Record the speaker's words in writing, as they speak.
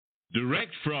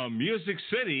Direct from Music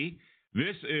City,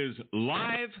 this is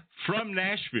Live from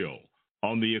Nashville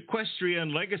on the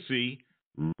Equestrian Legacy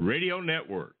Radio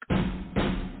Network.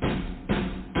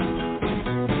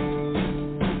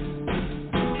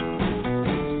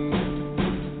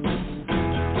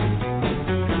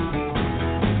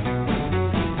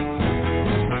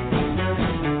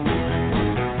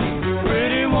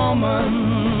 Pretty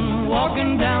woman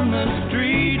walking down the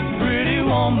street, pretty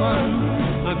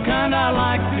woman, the kind I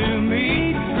like to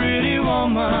meet, pretty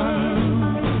woman.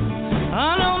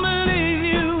 I don't believe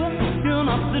you, you're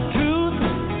not the truth.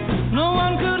 No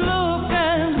one could look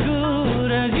as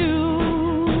good as you.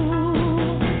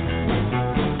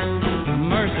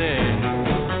 Mercy.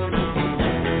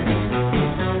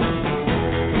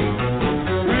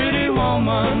 Pretty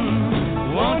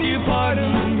woman, won't you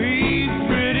pardon me,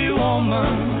 pretty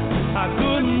woman. I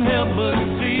couldn't help but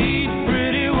see,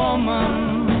 pretty woman.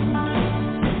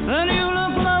 And you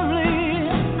look lovely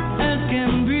as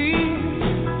can be.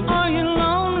 Are you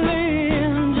lonely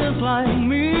just like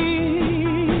me?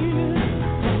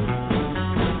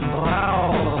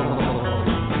 Wow.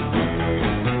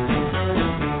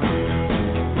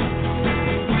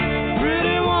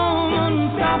 Pretty woman,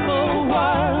 talk a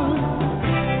while.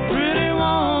 Pretty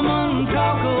woman,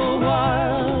 talk a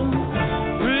while.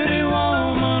 Pretty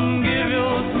woman, give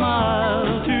your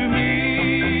smile to me.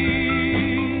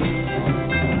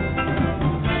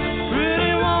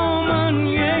 Pretty woman,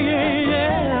 yeah, yeah,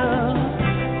 yeah.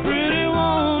 Pretty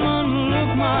woman,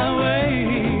 look my way.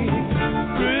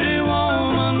 Pretty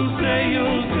woman, say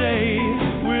you'll stay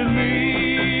with me.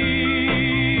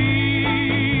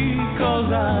 'Cause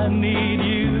I need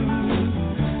you.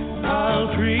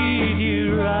 I'll treat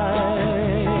you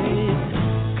right.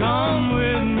 Come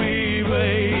with me,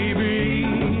 baby.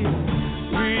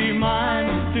 Free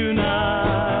minds tonight.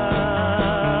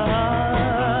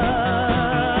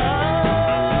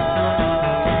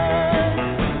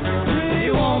 Pretty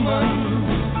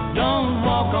woman, don't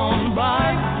walk on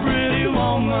by. Pretty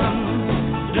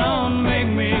woman, don't make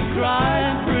me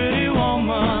cry. Pretty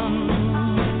woman,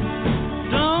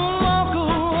 don't walk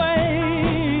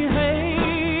away. Hey,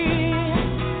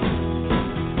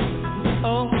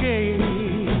 okay.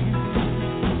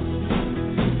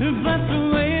 If that's the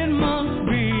way it must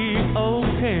be,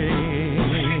 okay.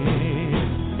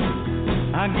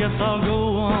 I guess I'll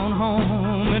go on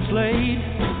home, it's late.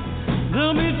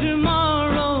 There'll be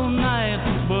tomorrow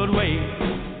night, but wait,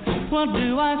 what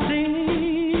do I see?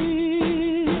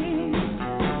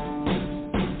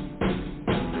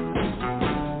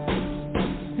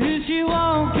 Is she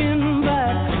walking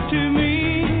back to me?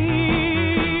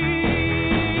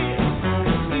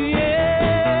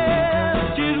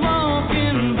 Yes, she's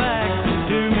walking back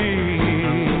to me.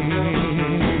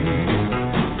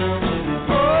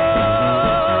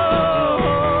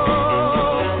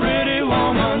 Oh, pretty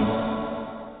woman.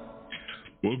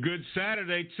 Well, good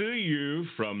Saturday to you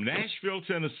from Nashville,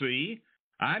 Tennessee.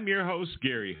 I'm your host,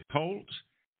 Gary Holt,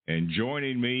 and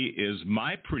joining me is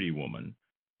my pretty woman,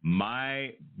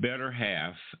 my better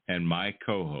half, and my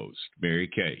co-host, Mary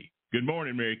Kaye. Good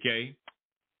morning, Mary Kaye.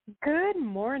 Good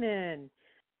morning.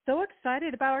 So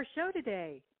excited about our show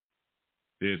today.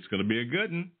 It's going to be a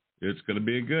good one. It's going to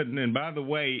be a good one. And by the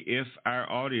way, if our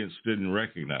audience didn't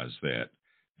recognize that,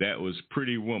 that was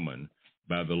Pretty Woman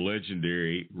by the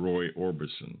legendary Roy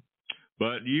Orbison.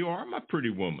 But you are my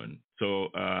pretty woman. So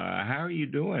how are you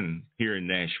doing here in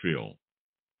Nashville?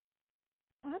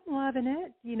 I'm loving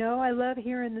it. You know, I love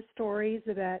hearing the stories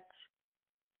that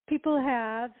people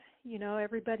have. You know,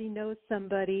 everybody knows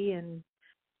somebody, and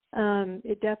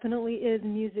it definitely is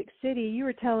Music City. You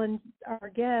were telling our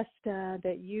guest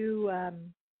that you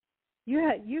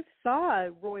saw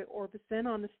Roy Orbison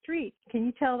on the street. Can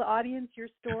you tell the audience your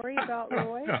story about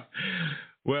Roy?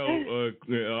 Well,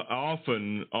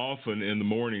 often in the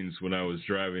mornings when I was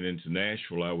driving into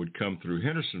Nashville, I would come through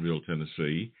Hendersonville,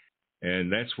 Tennessee,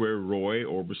 and that's where Roy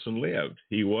Orbison lived.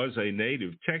 He was a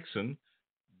native Texan,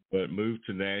 but moved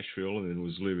to Nashville and then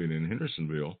was living in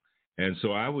Hendersonville. And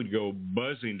so I would go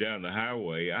buzzing down the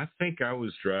highway. I think I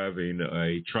was driving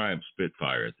a Triumph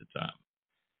Spitfire at the time.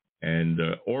 And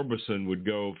Orbison would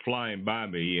go flying by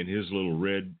me in his little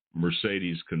red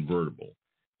Mercedes convertible.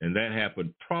 And that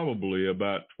happened probably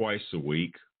about twice a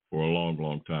week for a long,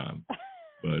 long time.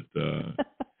 But there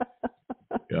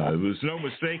was no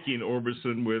mistaking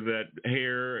Orbison with that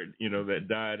hair, you know, that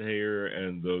dyed hair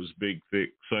and those big,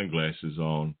 thick sunglasses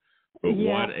on. But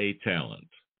what a talent.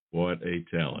 What a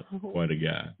talent. Quite a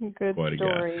guy. Good Quite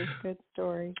story. A guy. Good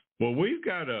story. Well, we've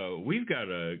got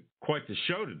quite the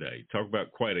show today. Talk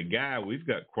about quite a guy. We've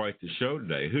got quite the show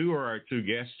today. Who are our two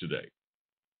guests today?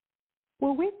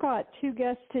 Well, we've got two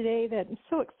guests today that I'm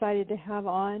so excited to have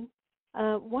on.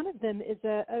 One of them is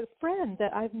a friend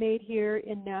that I've made here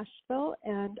in Nashville,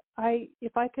 and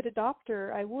if I could adopt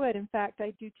her, I would. In fact,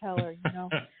 I do tell her,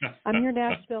 I'm your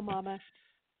Nashville mama.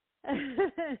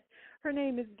 Her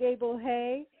name is Gable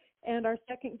Hea, and our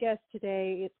second guest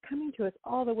today is coming to us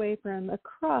all the way from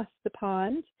across the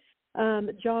pond.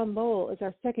 John Lowell is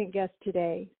our second guest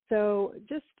today. So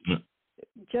just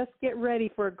get ready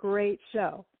for a great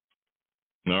show.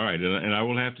 All right, and I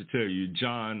will have to tell you,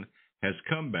 John has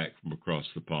come back from across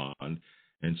the pond,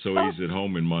 and so he's at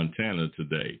home in Montana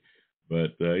today.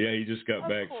 But, he just got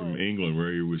back from England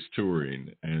where he was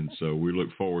touring, and so we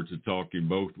look forward to talking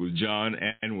both with John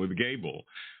and with Gable.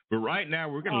 But right now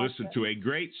we're going to listen to a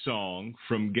great song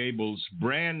from Gable's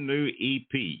brand new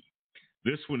EP.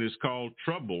 This one is called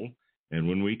Trouble, and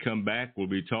when we come back, we'll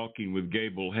be talking with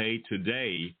Gable Hea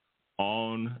today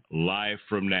on Live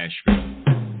from Nashville.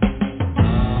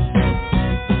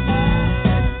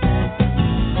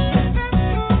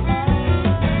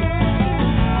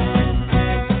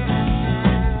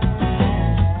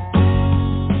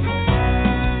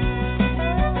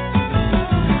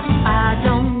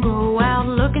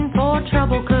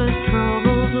 Trouble, 'cause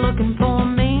trouble's looking for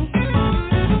me.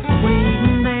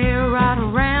 Waiting there right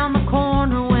around the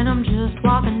corner when I'm just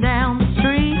walking down the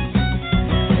street.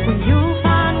 When you'll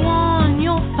find one,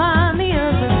 you'll find the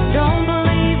other. Don't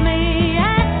believe me,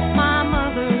 ask my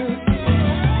mother.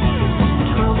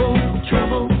 Trouble,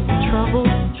 trouble, trouble,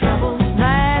 trouble,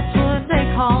 that's what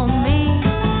they call me.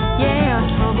 Yeah,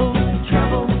 trouble,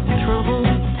 trouble, trouble,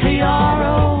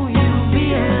 T-R-O-U-B-L-E.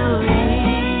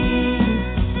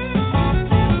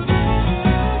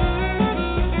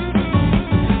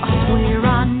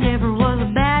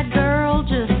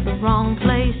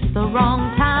 The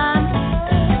wrong time.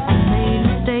 I made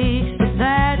mistakes, but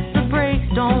that's the breaks.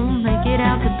 Don't make it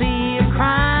out to be a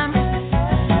crime.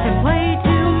 Had way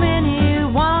too many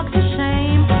walks of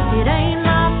shame. It ain't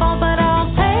my fault, but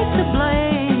I'll take the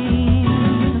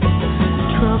blame.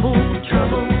 Trouble,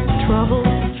 trouble, trouble,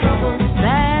 trouble,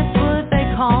 that's what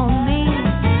they call me.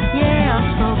 Yeah,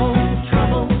 trouble,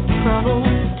 trouble, trouble,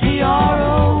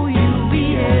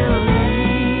 T-R-O-U-B-L-E.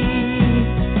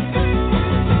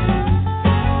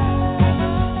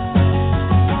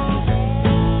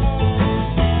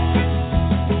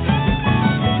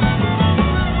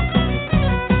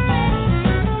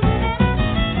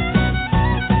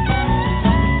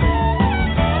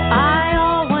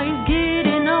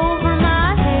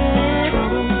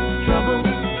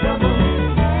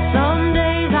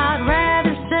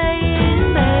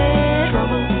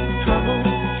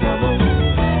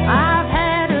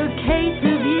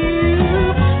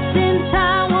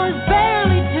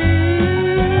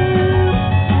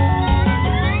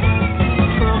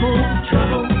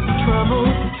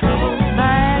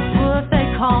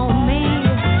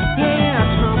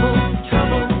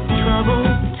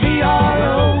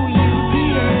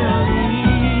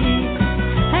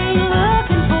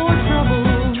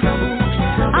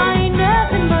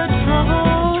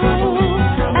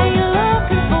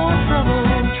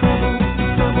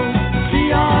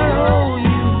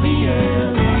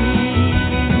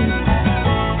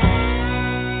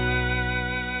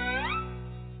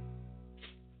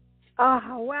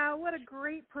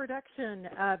 Production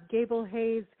of Gable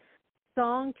Hea's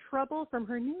song Trouble from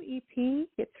her new EP.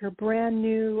 It's her brand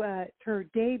new, her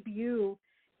debut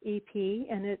EP,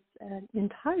 and it's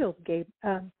entitled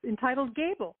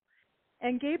Gable.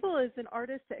 And Gable is an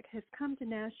artist that has come to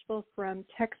Nashville from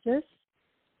Texas.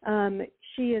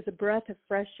 She is a breath of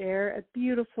fresh air, a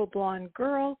beautiful blonde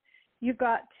girl. You've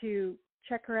got to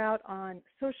check her out on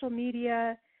social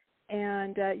media,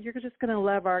 and you're just going to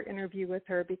love our interview with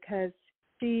her because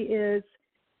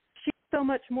she's so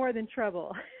much more than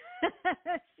trouble.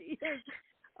 She is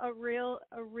a real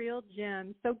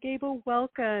gem. So Gable,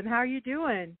 welcome. How are you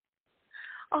doing?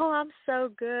 Oh, I'm so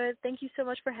good. Thank you so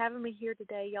much for having me here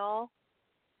today, y'all.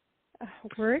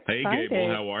 We're excited. Hey,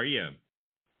 Gable, how are you?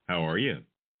 How are you?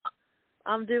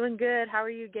 I'm doing good. How are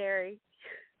you, Gary?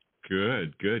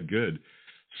 Good.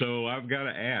 So I've got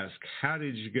to ask, how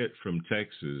did you get from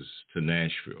Texas to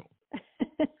Nashville?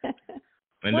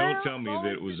 And don't tell me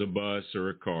that it was a bus or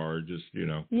a car, just,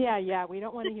 Yeah, we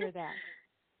don't want to hear that.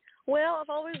 Well,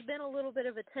 I've always been a little bit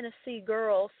of a Tennessee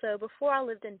girl. So before I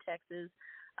lived in Texas,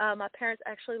 my parents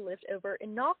actually lived over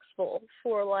in Knoxville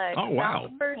for about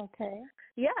the first,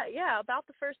 about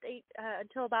the first 8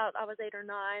 until about I was 8 or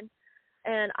 9.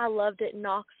 And I loved it in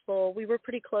Knoxville. We were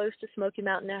pretty close to Smoky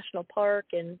Mountain National Park,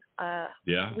 and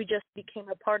we just became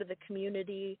a part of the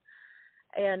community.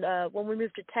 And when we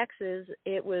moved to Texas,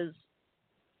 it was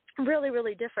really,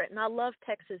 really different. And I love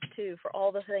Texas, too, for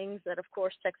all the things that, of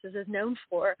course, Texas is known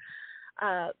for.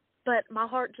 But my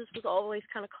heart just was always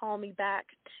kind of calling me back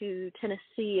to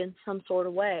Tennessee in some sort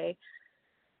of way.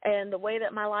 And the way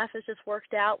that my life has just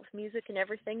worked out with music and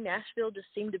everything, Nashville just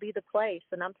seemed to be the place.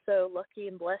 And I'm so lucky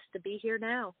and blessed to be here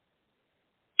now.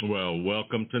 Well,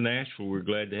 welcome to Nashville. We're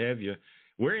glad to have you.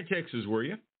 Where in Texas were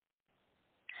you?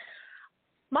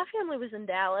 My family was in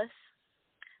Dallas.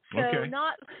 So okay.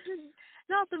 Not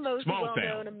the most small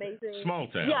well-known, town. Amazing. Small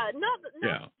town. Yeah, not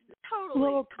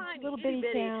totally tiny, little bitty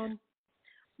town.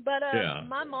 But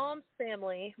my mom's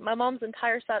family, my mom's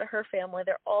entire side of her family,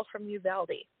 they're all from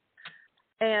Uvalde.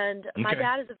 And my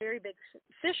dad is a very big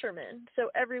fisherman, so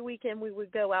every weekend we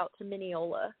would go out to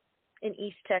Mineola in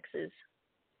East Texas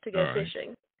to go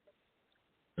fishing.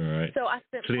 All right. So I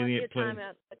spent plenty of time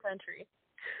out in the country.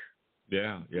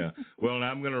 Yeah. Well, and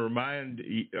I'm going to remind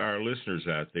our listeners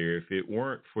out there, if it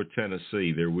weren't for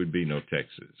Tennessee, there would be no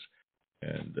Texas.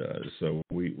 And so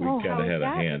we kind of had a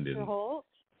hand Mr. in. Holt?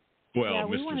 Well, yeah,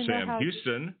 Mr. Sam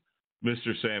Houston.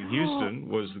 Mr. Sam Houston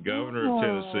was the governor of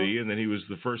Tennessee, and then he was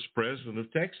the first president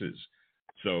of Texas.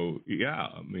 So, yeah,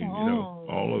 I mean,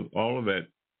 all of that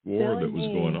war that was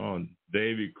going on.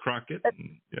 Davy Crockett,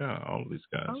 and, all of these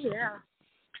guys. Oh, yeah.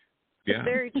 Yeah.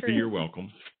 Very true. You're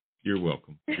welcome. You're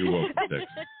welcome, Texas.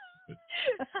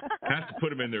 I have to put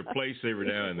them in their place every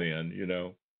now and then,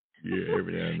 Yeah,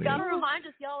 every now and then. Got to remind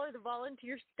us, y'all are the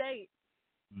volunteer state.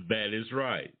 That is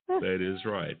right.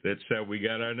 That's how we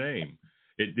got our name.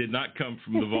 It did not come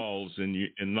from the Vols in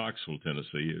Knoxville,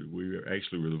 Tennessee. We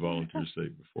actually were the volunteer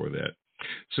state before that.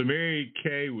 So Mary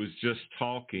Kaye was just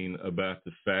talking about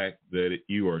the fact that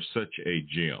you are such a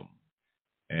gem,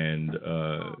 and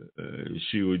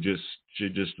she'd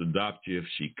just adopt you if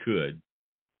she could.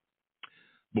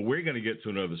 But we're going to get to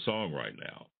another song right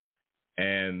now,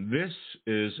 and this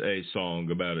is a song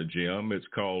about a gem. It's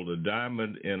called "A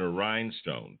Diamond in a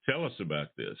Rhinestone." Tell us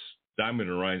about this, Diamond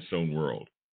in a Rhinestone World.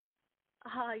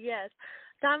 Yes,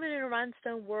 Diamond in a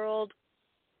Rhinestone World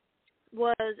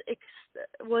was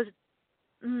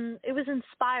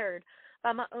inspired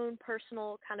by my own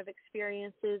personal kind of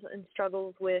experiences and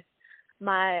struggles with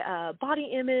my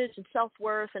body image and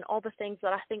self-worth and all the things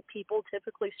that I think people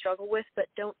typically struggle with but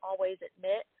don't always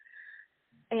admit.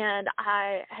 And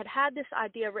I had this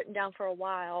idea written down for a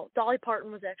while. Dolly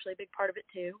Parton was actually a big part of it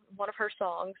too, one of her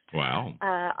songs. Wow.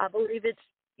 I believe it's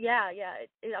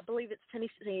I believe it's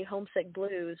Tennessee Homesick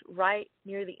Blues, right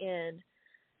near the end.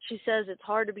 She says it's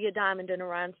hard to be a diamond in a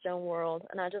rhinestone world,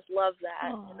 and I just love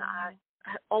that. Aww. And I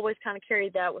always kind of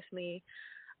carried that with me.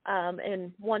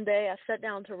 And one day I sat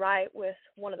down to write with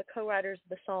one of the co-writers of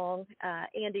the song,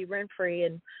 Andy Renfrey,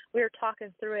 and we were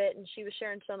talking through it, and she was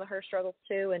sharing some of her struggles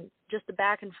too, and just the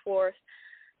back and forth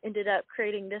ended up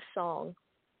creating this song.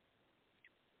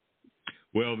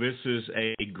 Well, this is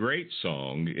a great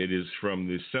song. It is from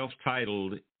the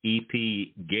self-titled EP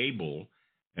Gable,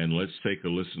 and let's take a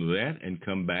listen to that and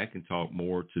come back and talk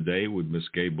more today with Miss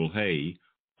Gable Hea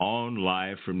on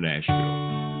Live from Nashville.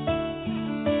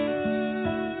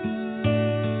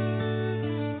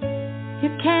 You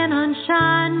can't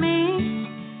unshine me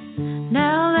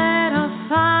now that I've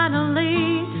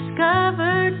finally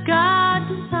discovered God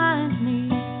designed me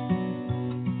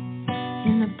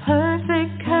in the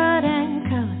perfect cut and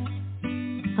color.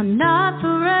 I'm not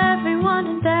for everyone,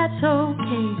 and that's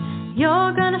okay.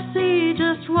 You're gonna see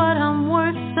just what I'm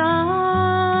worth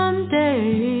someday.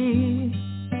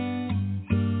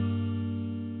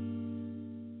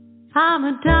 I'm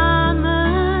a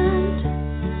diamond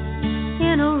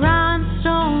in a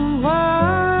rhinestone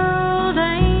world.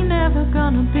 Ain't never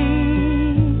gonna be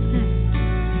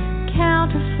that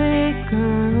counterfeit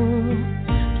girl.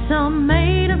 Some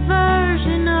made a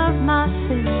version of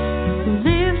myself who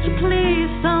lives to please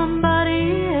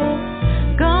somebody else.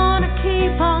 Gonna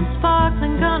keep on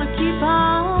sparkling, gonna keep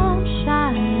on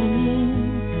shining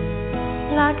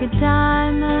like a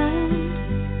diamond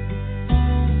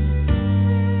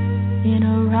in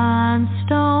a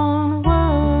rhinestone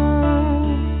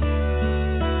world.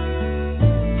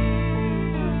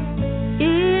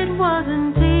 It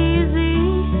wasn't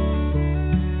easy,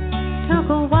 took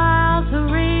a while to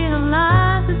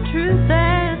realize the truth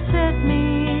that set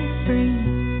me free.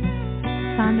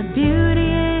 Find the beauty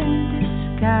in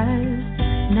disguise.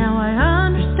 Now I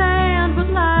understand what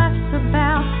life's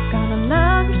about. Gotta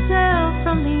love yourself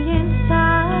from the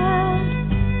inside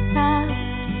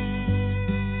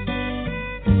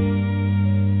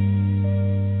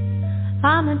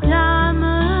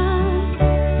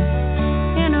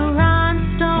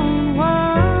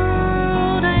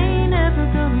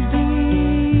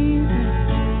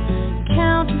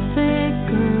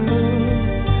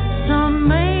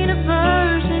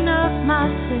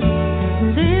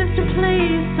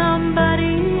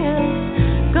somebody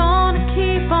else. Gonna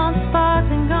keep on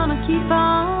sparkling, gonna keep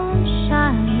on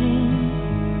shining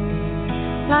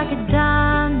like a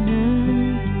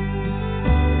diamond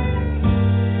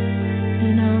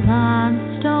in a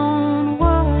rhinestone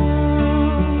world.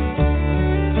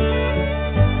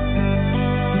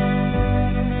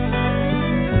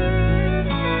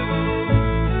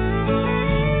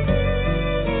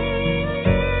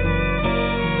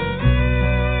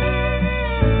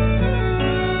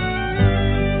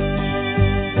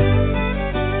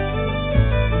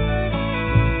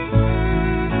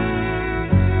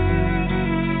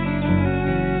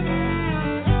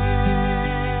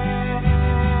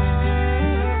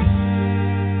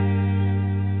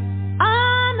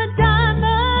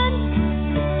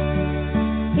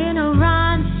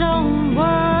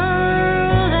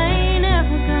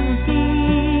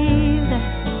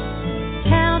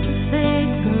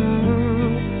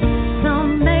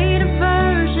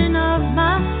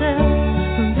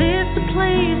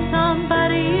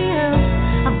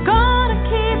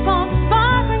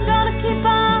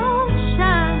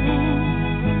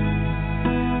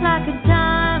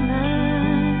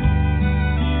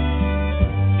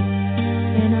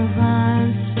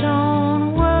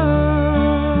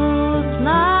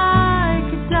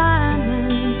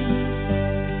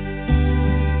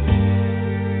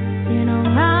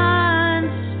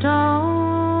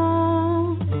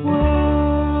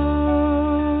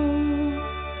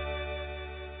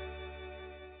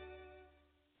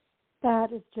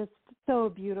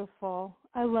 Beautiful.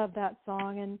 I love that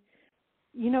song. And,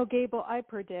 you know, Gable, I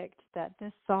predict that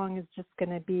this song is just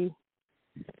going to be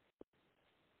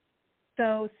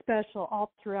so special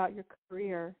all throughout your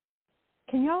career.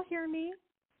 Can y'all hear me?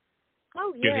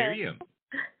 Oh, yeah. Can hear you.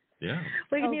 Yeah.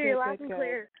 We can hear you loud and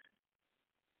clear.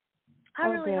 I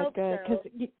really hope so. Because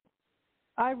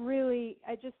I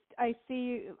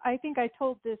think I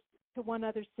told this to one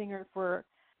other singer for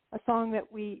a song that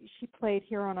she played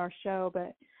here on our show,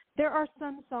 but there are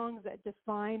some songs that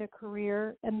define a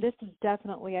career, and this is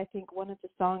definitely, I think, one of the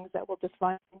songs that will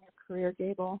define your career,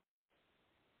 Gable.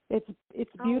 It's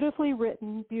beautifully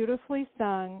written, beautifully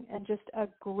sung, and just a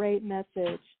great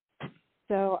message.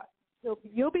 So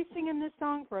you'll be singing this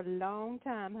song for a long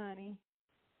time, honey.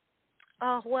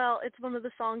 Oh, well, it's one of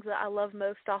the songs that I love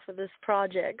most off of this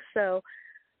project, so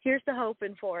here's to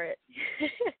hoping for it.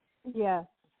 Yeah.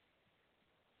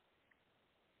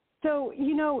 So,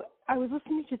 you know, I was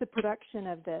listening to the production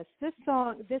of this. This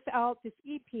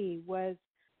EP was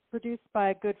produced by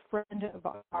a good friend of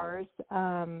ours,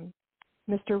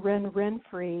 Mr. Ren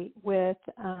Renfrey, with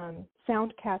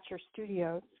Soundcatcher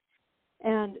Studios.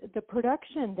 And the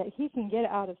production that he can get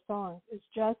out of songs is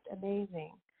just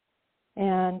amazing.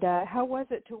 And how was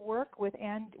it to work with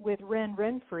Ren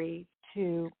Renfrey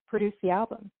to produce the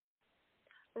album?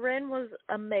 Ren was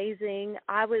amazing.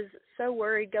 I was so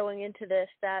worried going into this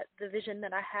that the vision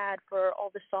that I had for all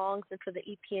the songs and for the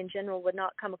EP in general would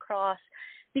not come across,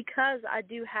 because I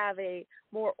do have a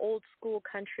more old school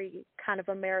country kind of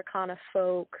Americana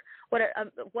folk,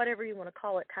 whatever you want to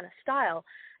call it, kind of style.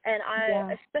 And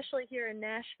especially here in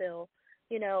Nashville,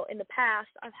 you know, in the past,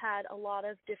 I've had a lot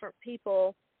of different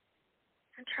people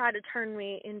try to turn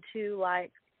me into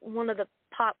like one of the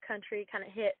pop country kind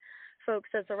of hit folks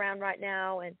that's around right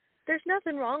now, and there's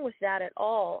nothing wrong with that at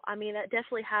all. I mean, that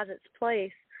definitely has its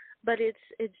place, but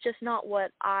it's just not what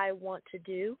I want to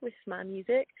do with my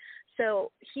music.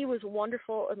 So he was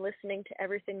wonderful in listening to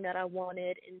everything that I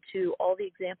wanted, into all the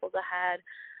examples I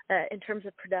had in terms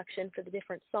of production for the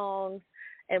different songs,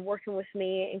 and working with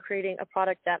me and creating a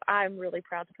product that I'm really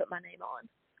proud to put my name on.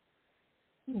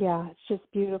 Yeah, it's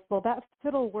just beautiful. That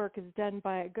fiddle work is done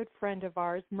by a good friend of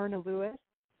ours, Myrna Lewis.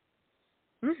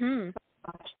 Mm-hmm.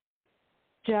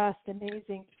 Just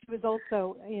amazing. She was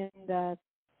also in the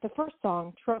first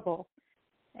song, Trouble.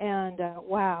 And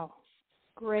wow,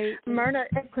 great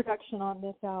production on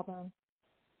this album.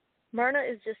 Myrna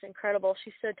is just incredible.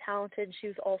 She's so talented. She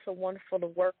was also wonderful to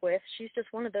work with. She's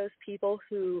just one of those people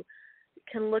who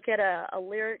can look at a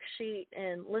lyric sheet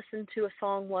and listen to a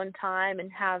song one time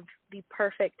and have the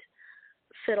perfect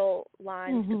fiddle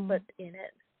lines to put in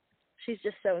it. She's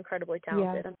just so incredibly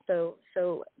talented. Yeah. I'm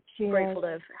so grateful to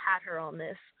have had her on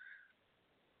this.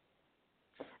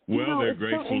 Well, they're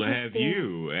grateful to have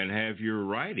you and have your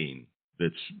writing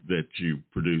that you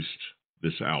produced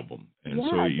this album. And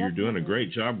so you're doing a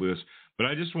great job with us. But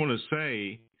I just want to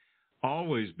say,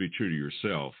 always be true to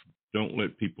yourself. Don't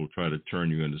let people try to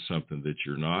turn you into something that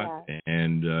you're not. Yeah.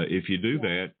 And if you do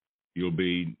that, you'll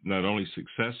be not only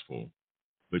successful,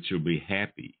 but you'll be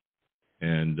happy.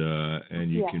 And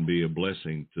you can be a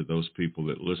blessing to those people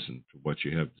that listen to what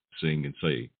you have to sing and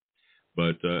say.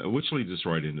 But which leads us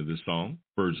right into this song,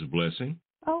 Birds of Blessing.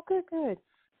 Oh, good.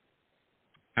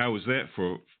 How was that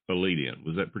for a lead-in?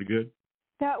 Was that pretty good?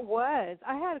 That was.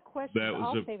 I had a question, but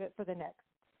I'll save it for the next.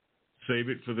 Save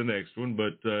it for the next one,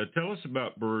 but tell us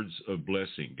about Birds of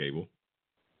Blessing, Gable.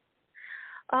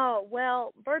 Oh,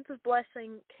 well, Birds of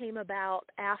Blessing came about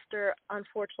after,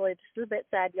 unfortunately, this is a bit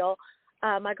sad, y'all,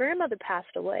 my grandmother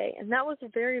passed away, and that was a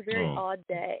very, very odd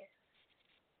day.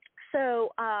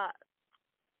 So I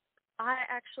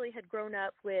actually had grown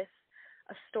up with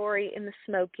a story in the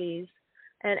Smokies,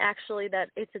 and actually that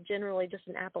it's generally just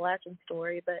an Appalachian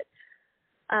story, but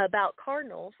about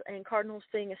cardinals, and cardinals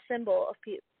being a symbol of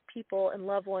people and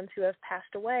loved ones who have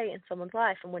passed away in someone's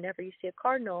life. And whenever you see a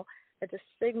cardinal, it's a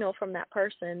signal from that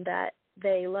person that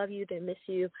they love you, they miss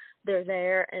you, they're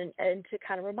there, and to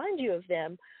kind of remind you of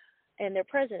them and their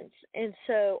presence. And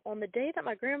so on the day that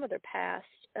my grandmother passed,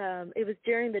 it was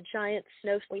during the giant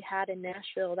snow we had in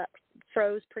Nashville that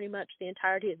froze pretty much the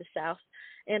entirety of the South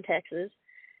and Texas.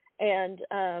 And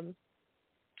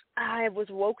I was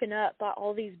woken up by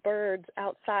all these birds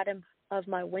outside of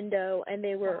my window, and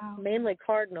they were mainly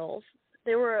cardinals.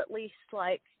 There were at least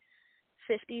like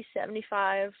 50,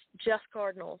 75 just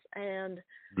cardinals and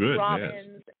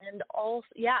robins and all.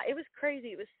 Yeah, it was crazy.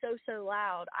 It was so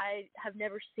loud. I have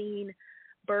never seen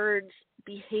birds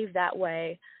behave that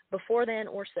way before then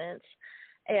or since.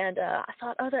 And I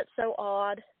thought, oh, that's so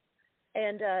odd.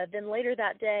 And then later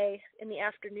that day in the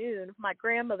afternoon, my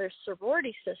grandmother's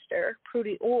sorority sister,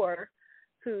 Prudy Orr,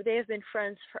 who they have been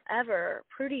friends forever,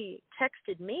 Prudy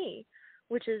texted me,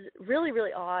 which is really,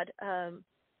 really odd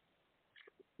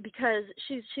because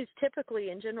she's typically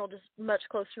in general just much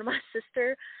closer to my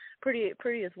sister. Prudy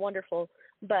is wonderful.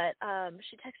 But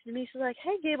she texted me, she's like,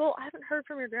 hey, Gable, I haven't heard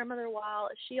from your grandmother in a while.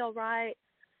 Is she all right?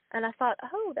 And I thought,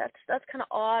 oh, that's kind of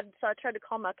odd. So I tried to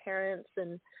call my parents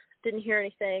and didn't hear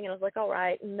anything, and I was like, all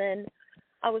right. And then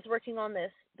I was working on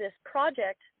this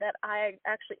project that I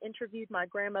actually interviewed my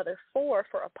grandmother for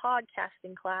a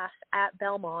podcasting class at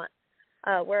Belmont,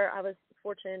 where I was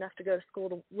fortunate enough to go to school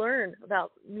to learn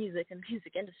about music and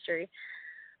music industry,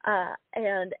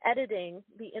 and editing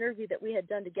the interview that we had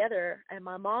done together. And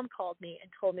my mom called me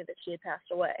and told me that she had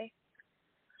passed away.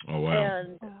 Oh, wow.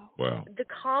 And the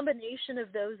combination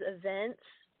of those events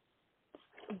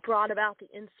brought about the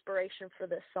inspiration for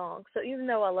this song. So even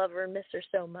though I love her and miss her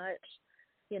so much,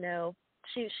 you know,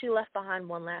 she left behind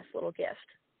one last little gift.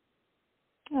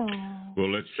 Aww.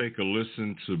 Well, let's take a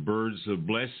listen to Birds of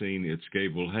Blessing. It's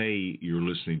Gable Hea. You're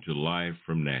listening to Live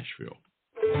from Nashville.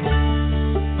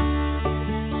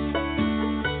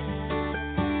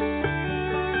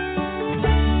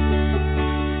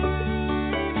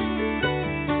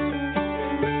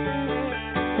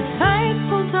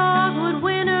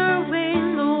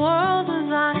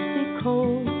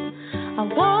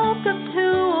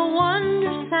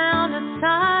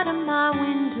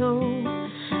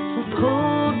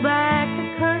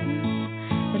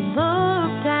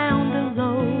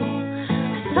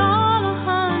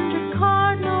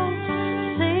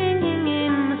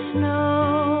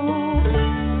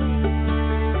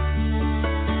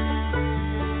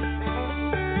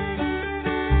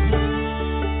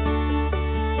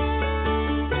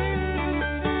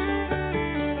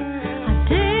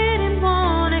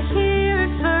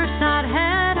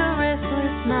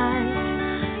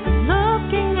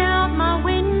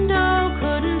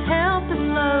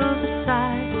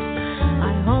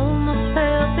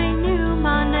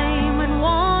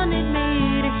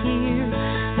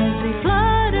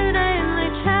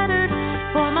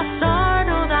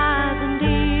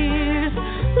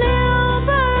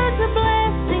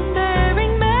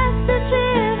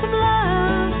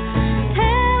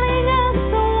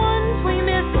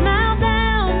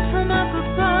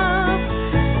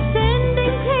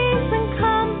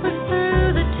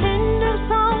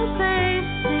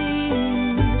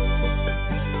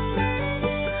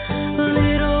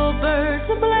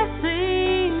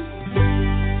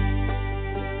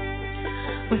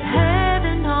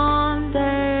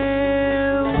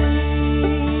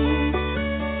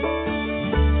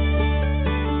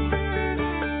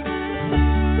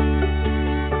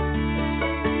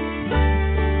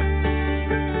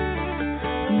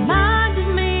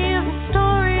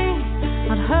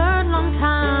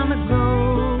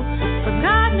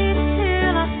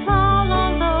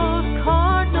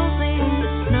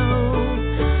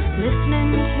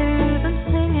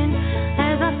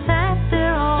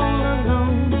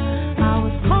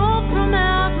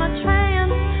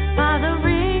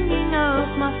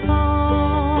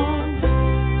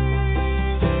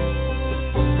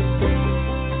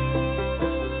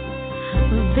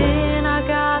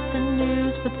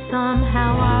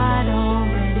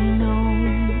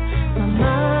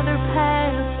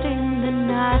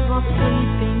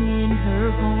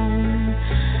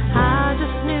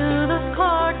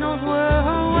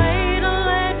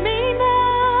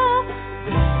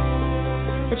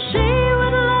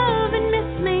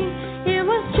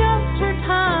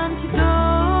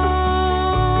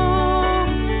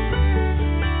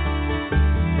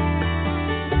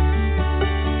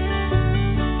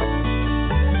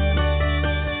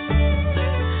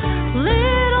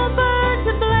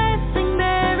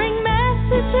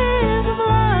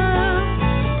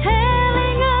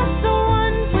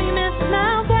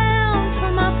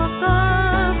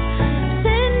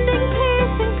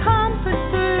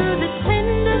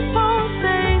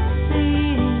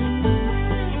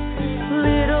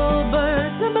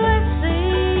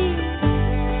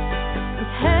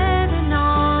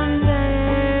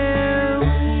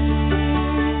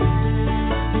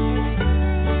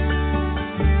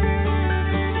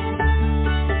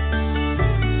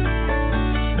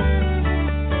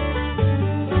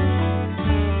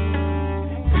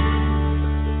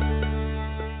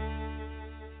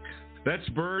 That's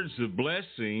Birds of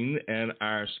Blessing, and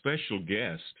our special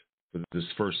guest for this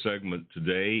first segment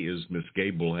today is Miss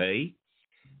Gable Hea,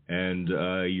 and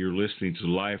you're listening to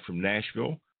Live from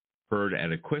Nashville, heard at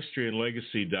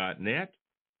equestrianlegacy.net,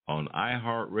 on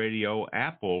iHeart Radio,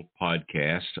 Apple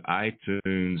Podcast,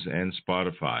 iTunes, and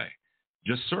Spotify.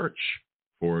 Just search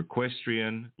for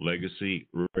Equestrian Legacy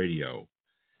Radio.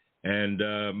 And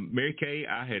Mary Kaye,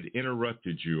 I had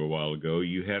interrupted you a while ago.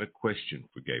 You had a question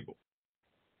for Gable.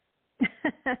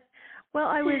 Well,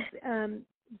 I was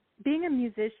being a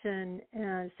musician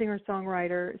and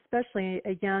singer-songwriter, especially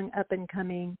a young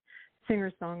up-and-coming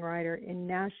singer-songwriter in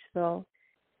Nashville.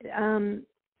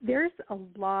 There's a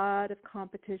lot of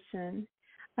competition,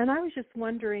 and I was just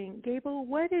wondering, Gable,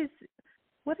 what is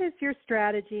your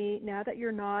strategy now that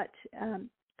you're not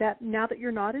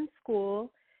in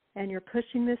school and you're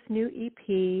pushing this new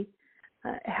EP?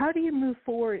 How do you move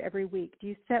forward every week? Do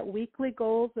you set weekly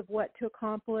goals of what to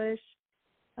accomplish?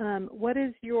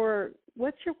 What's your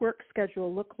work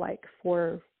schedule look like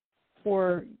for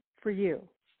you?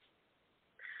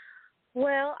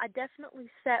 Well, I definitely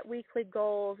set weekly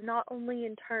goals, not only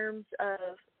in terms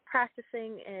of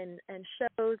practicing and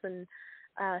shows and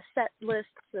set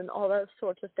lists and all those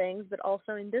sorts of things, but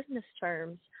also in business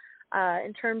terms.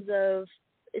 In terms of,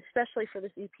 especially for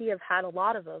this EP, I've had a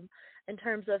lot of them, in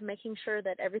terms of making sure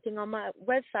that everything on my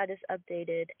website is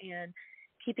updated and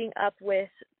keeping up with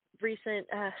recent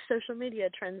social media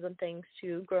trends and things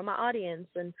to grow my audience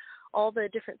and all the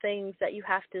different things that you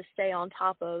have to stay on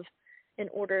top of in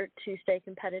order to stay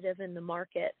competitive in the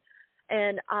market.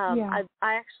 And I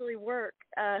actually work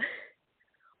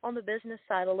on the business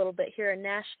side a little bit here in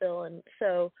Nashville, and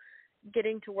so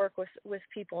getting to work with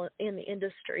people in the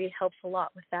industry helps a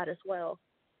lot with that as well.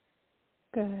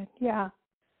 Good. Yeah.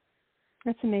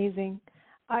 That's amazing.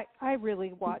 I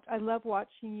love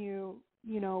watching you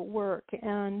work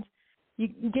and you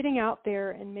getting out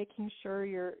there and making sure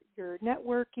you're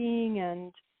networking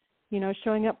and,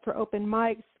 showing up for open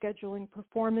mics, scheduling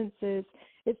performances.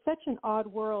 It's such an odd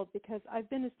world because I've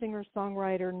been a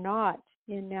singer-songwriter not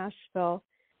in Nashville.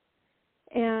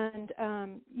 And,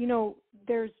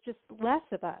 there's just less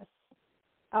of us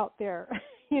out there,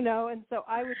 and so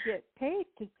I would get paid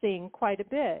to sing quite a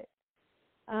bit.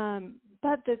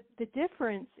 But the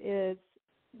difference is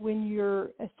when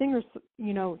you're a singer,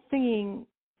 singing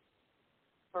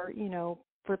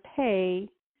for pay,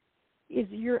 is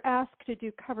you're asked to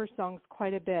do cover songs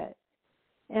quite a bit.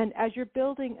 And as you're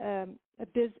building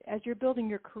as you're building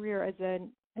your career as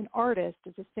an artist,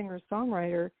 as a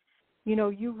singer-songwriter,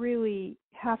 you really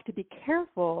have to be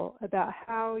careful about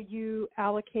how you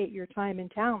allocate your time and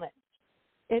talent.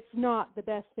 It's not the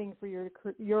best thing for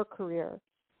your career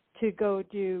to go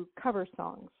do cover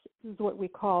songs. This is what we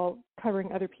call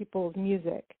covering other people's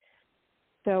music.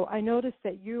 So I noticed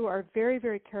that you are very,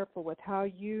 very careful with how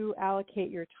you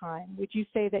allocate your time. Would you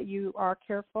say that you are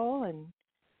careful?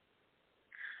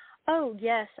 Oh,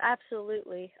 yes,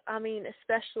 absolutely. I mean,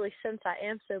 especially since I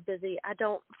am so busy, I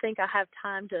don't think I have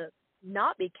time to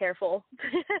not be careful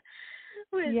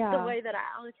with the way that I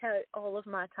allocate all of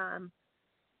my time.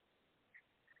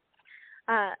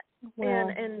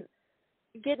 And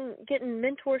getting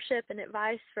mentorship and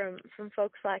advice from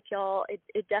folks like y'all,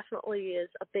 it definitely is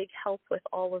a big help with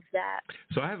all of that.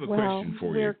 So I have a question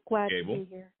for you, we're glad Gable. to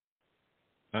be here.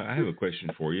 I have a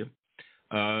question for you.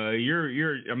 I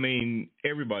mean,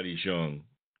 everybody's young.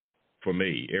 For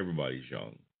me, everybody's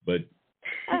young. But,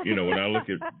 when I look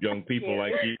at young people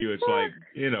like you, it's like,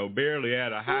 barely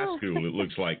out of high school, it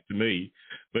looks like to me.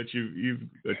 But you've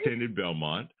attended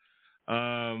Belmont.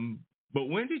 But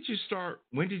when did you start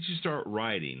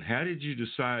writing? How did you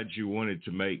decide you wanted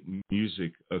to make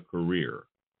music a career?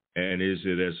 And is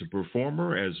it as a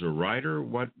performer, as a writer?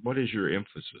 What is your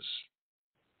emphasis?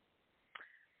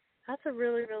 That's a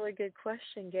really, really good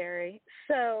question, Gary.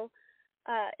 So,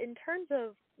 in terms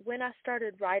of when I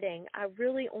started writing, I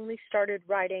really only started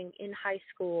writing in high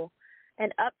school,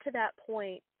 and up to that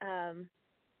point,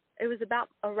 it was about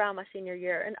around my senior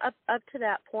year, and up to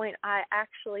that point, I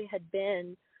actually had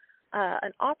been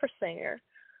an opera singer.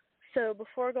 So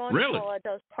before going to college, I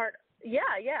was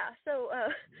So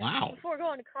wow. Before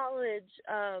going to college,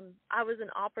 I was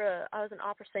an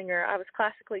opera singer. I was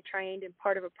classically trained and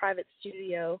part of a private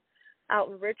studio out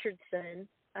in Richardson,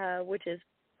 which is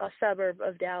a suburb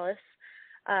of Dallas,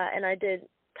 and I did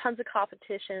tons of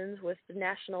competitions with the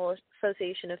National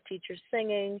Association of Teachers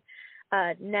Singing,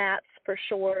 NATS for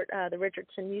short, the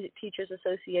Richardson Music Teachers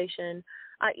Association.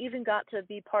 I even got to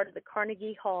be part of the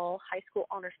Carnegie Hall High School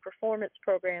Honors Performance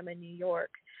Program in New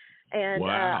York, and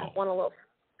I won a little.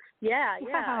 Yeah.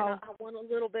 Wow. I won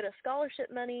a little bit of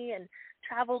scholarship money and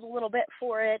traveled a little bit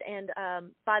for it. And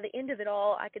by the end of it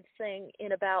all, I could sing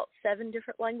in about 7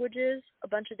 different languages, a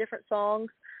bunch of different songs,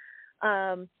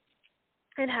 and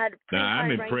had pretty high I'm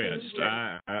rankings. impressed.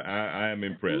 I am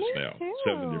impressed Me now. too.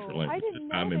 7 different languages. I didn't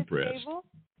know I'm impressed. Gable.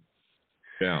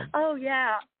 Yeah. Oh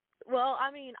yeah. Well,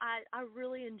 I mean, I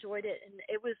really enjoyed it, and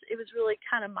it was really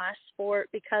kind of my sport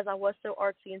because I was so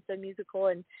artsy and so musical,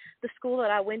 and the school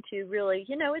that I went to really,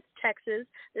 it's Texas.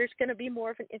 There's going to be more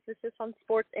of an emphasis on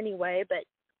sports anyway, but,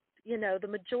 the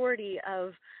majority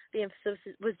of the emphasis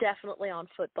was definitely on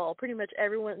football. Pretty much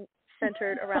everyone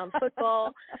centered around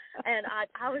football, and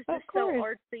I was just so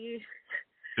artsy.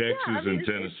 Texas and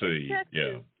Tennessee,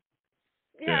 Texas.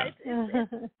 Yeah,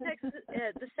 it's Texas,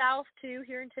 the South too.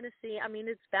 Here in Tennessee, I mean,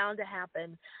 it's bound to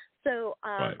happen. So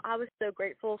I was so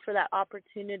grateful for that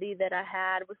opportunity that I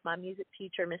had with my music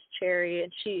teacher, Miss Cherry,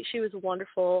 and she was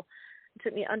wonderful.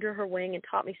 Took me under her wing and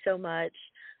taught me so much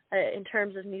in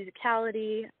terms of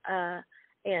musicality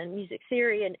and music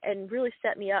theory, and really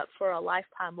set me up for a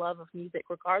lifetime love of music,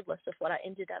 regardless of what I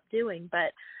ended up doing.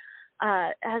 But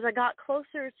as I got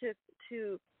closer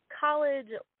to college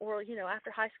or,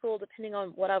 after high school, depending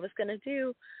on what I was going to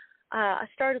do, I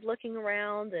started looking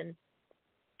around, and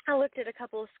I looked at a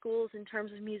couple of schools in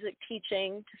terms of music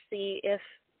teaching to see if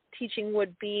teaching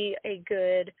would be a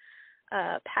good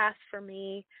path for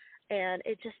me, and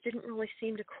it just didn't really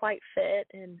seem to quite fit.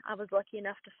 And I was lucky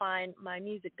enough to find my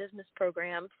music business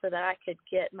program so that I could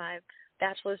get my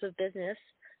bachelor's of business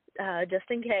just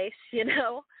in case,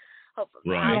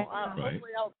 Hopefully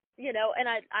I'll and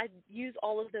I use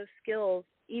all of those skills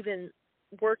even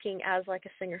working as like a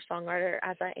singer-songwriter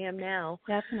as I am now.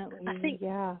 Definitely, I think,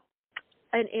 yeah.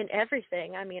 And in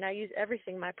everything, I mean, I use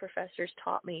everything my professors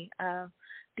taught me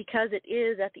because it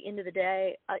is, at the end of the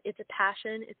day, it's a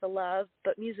passion, it's a love,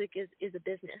 but music is a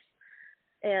business.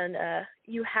 And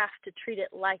you have to treat it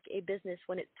like a business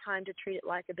when it's time to treat it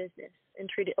like a business, and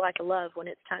treat it like a love when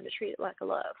it's time to treat it like a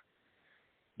love.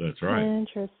 That's right.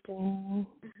 Interesting.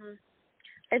 Mm-hmm.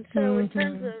 And so in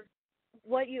terms of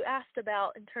what you asked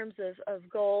about in terms of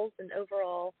goals and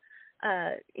overall,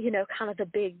 kind of the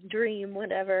big dream,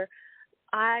 whatever,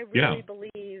 I really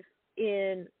believe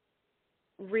in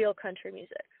real country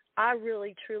music. I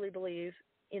really, truly believe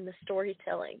in the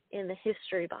storytelling, in the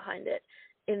history behind it,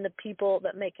 in the people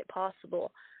that make it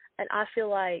possible. And I feel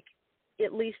like,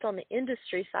 at least on the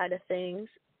industry side of things,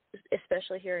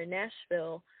 especially here in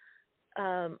Nashville,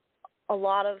 a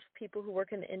lot of people who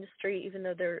work in the industry, even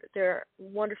though they're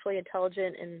wonderfully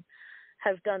intelligent and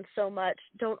have done so much,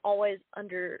 don't always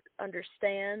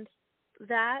understand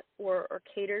that or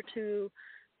cater to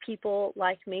people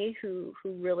like me who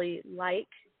really like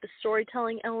the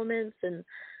storytelling elements and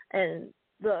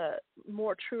the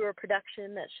more truer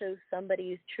production that shows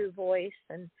somebody's true voice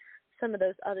and some of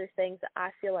those other things that I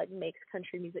feel like makes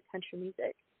country music.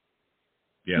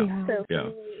 Yeah. So for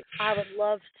me, I would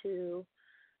love to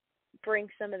bring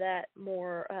some of that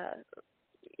more,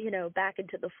 back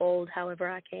into the fold however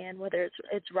I can, whether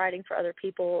it's writing for other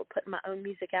people, putting my own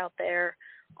music out there,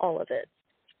 all of it.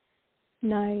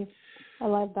 Nice. I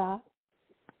love that.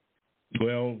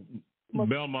 Well,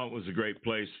 Belmont was a great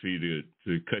place for you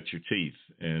to cut your teeth,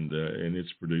 and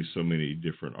it's produced so many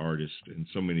different artists and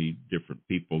so many different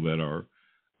people that are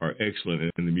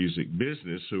excellent in the music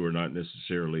business who are not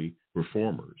necessarily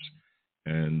performers.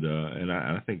 And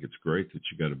I think it's great that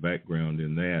you got a background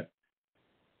in that.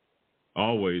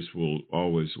 Always will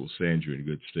stand you in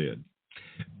good stead.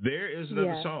 There is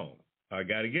another song I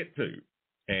got to get to,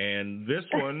 and this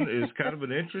one is kind of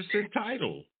an interesting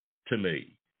title to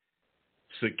me.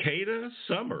 Cicada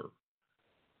Summer.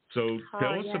 So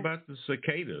tell us about the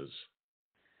cicadas.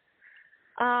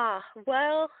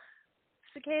 Well,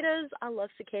 cicadas, I love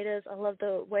cicadas. I love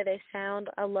the way they sound.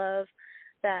 I love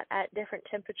that at different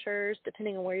temperatures,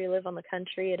 depending on where you live on the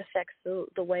country, it affects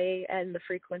the way and the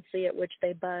frequency at which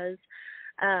they buzz.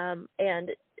 And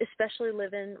especially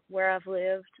living where I've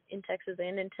lived in Texas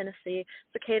and in Tennessee,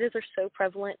 cicadas are so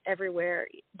prevalent everywhere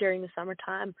during the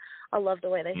summertime. I love the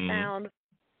way they sound.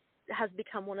 It has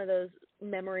become one of those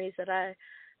memories that I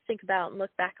think about and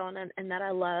look back on and that I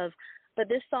love. But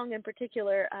this song in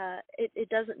particular, it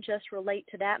doesn't just relate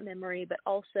to that memory, but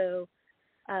also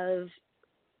of,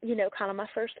 kind of my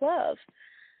first love.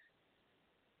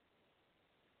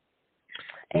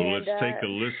 Well, let's take a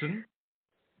listen.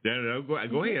 No, go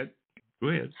ahead. Go ahead.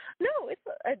 No,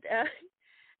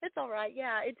 it's all right.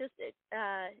 Yeah,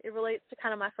 it relates to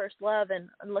kind of my first love and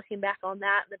looking back on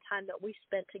that and the time that we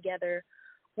spent together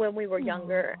when we were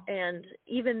younger. And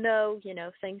even though,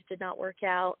 things did not work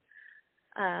out,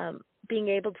 being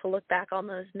able to look back on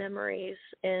those memories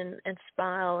and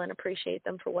smile and appreciate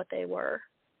them for what they were.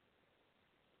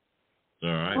 All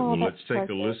right. Well, let's take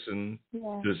a listen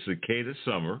to Cicada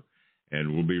Summer.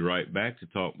 And we'll be right back to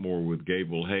talk more with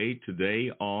Gable Hea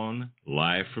today on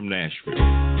Live from Nashville. There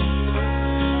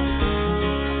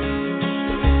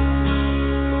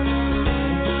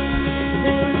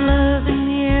was love in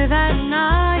the air that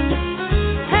night.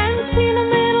 Hadn't seen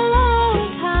him in a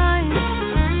long time.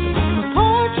 On the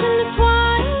porch in the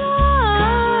twilight,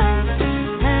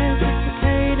 as the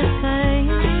cicada sang,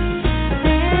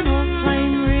 then a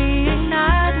flame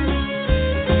reignited.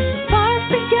 Sparks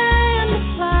began to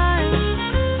fly.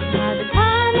 By the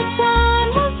time the sun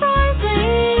was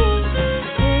rising,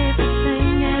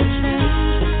 everything had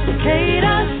changed.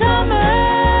 Cicada summer,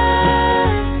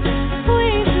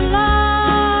 sweet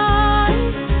July,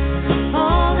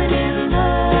 falling in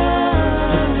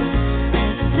love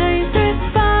as the days drift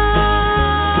by.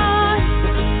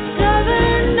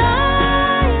 Southern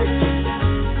nights,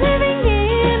 living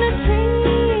in a dream.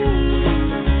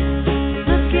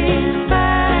 Looking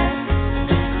back,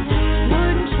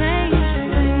 wouldn't change a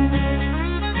thing.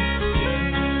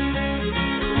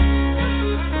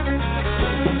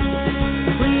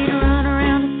 We'd run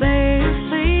around the bare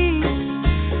feet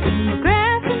in the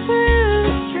grass and through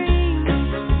the streams,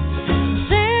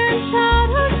 sharing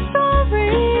childhood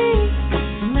stories,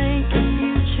 making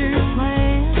future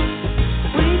plans.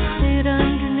 We'd sit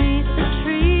underneath the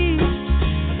trees.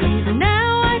 Even now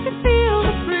I can feel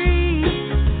the breeze.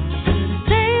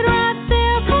 Could have stayed right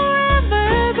there forever,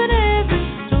 but every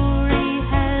story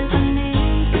has an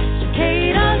end.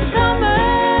 Cicada summer,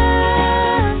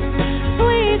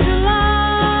 sweet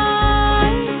July,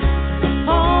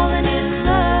 falling in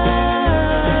love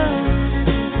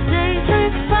as the days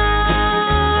drift by.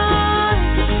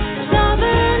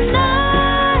 Southern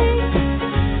nights,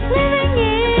 living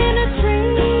in a dream.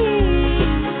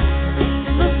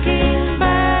 Looking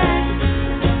back,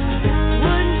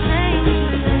 wouldn't change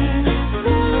a thing.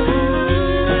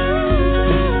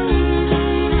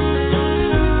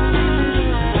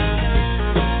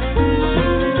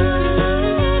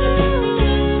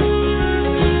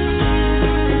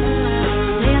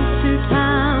 Dance through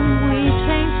time, we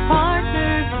changed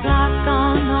partners, got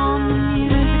gone on, the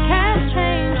music has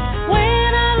changed.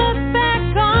 When I look back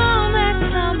on that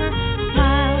summer,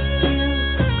 smile still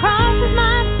crosses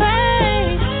my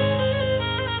face.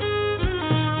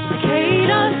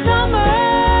 Cicada summer,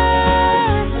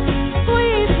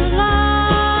 sweet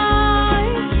July,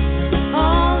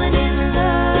 falling in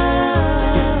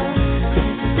love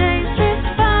as the days drift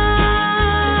by.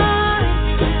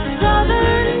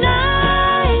 Southern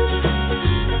nights,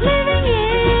 living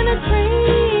in a dream.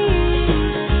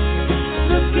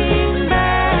 Looking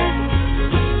back,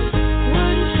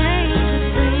 wouldn't change a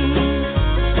thing.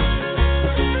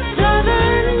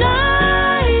 Southern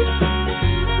nights,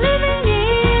 living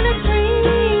in a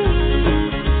dream.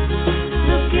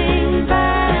 Looking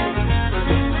back,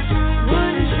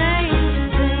 wouldn't change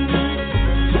a thing.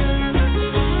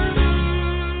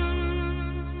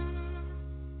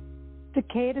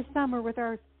 Cicada Summer with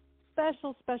our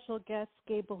special guest,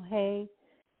 Gable Hea.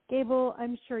 Gable,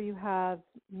 I'm sure you have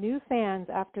new fans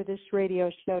after this radio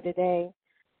show today.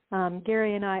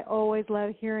 Gary and I always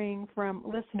love hearing from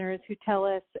listeners who tell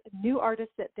us new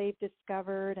artists that they've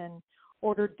discovered and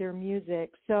ordered their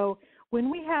music. So when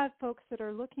we have folks that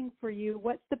are looking for you,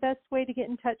 what's the best way to get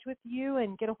in touch with you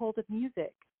and get a hold of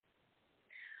music?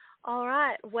 All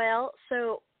right. Well,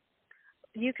 so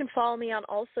you can follow me on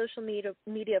all social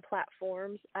media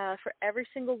platforms for every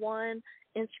single one,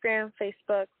 Instagram,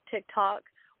 Facebook, TikTok,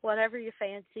 whatever you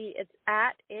fancy. It's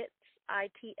at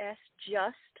ITS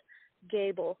Just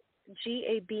Gable,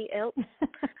 Gable.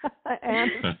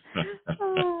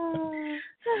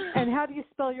 And how do you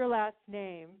spell your last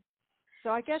name? So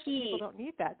I guess people don't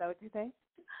need that, though, do they?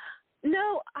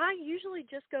 No, I usually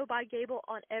just go by Gable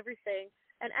on everything.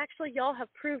 And actually, y'all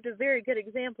have proved a very good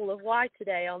example of why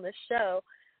today on this show,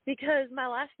 because my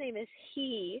last name is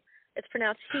He. It's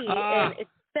pronounced He, and it's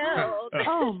spelled.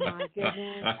 Oh, my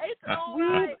goodness. It's all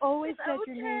We've right. always It's said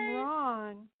your name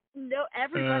wrong. No,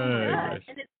 everybody does.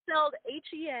 And it's spelled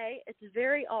Hea. It's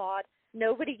very odd.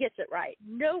 Nobody gets it right.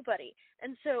 Nobody.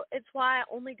 And so it's why I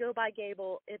only go by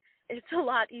Gable. It's a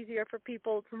lot easier for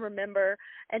people to remember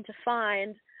and to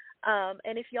find.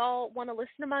 And if y'all want to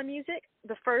listen to my music,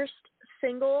 the first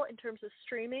single in terms of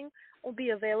streaming will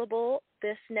be available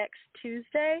this next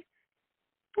Tuesday,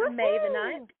 May the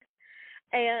 9th.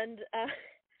 And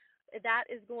that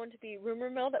is going to be Rumor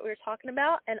Mill that we were talking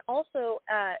about. And also,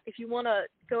 if you want to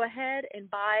go ahead and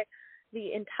buy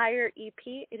the entire EP,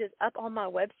 it is up on my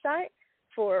website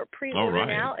for pre-order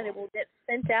now, and it will get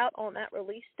sent out on that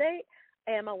release date.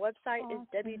 And my website is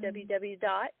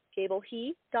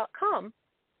www.gablehea.com.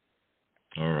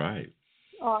 All right.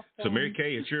 Awesome. So, Mary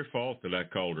Kaye, it's your fault that I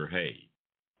called her Hey.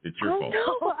 It's your fault.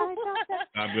 No, I thought that.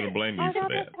 I'm going to blame you for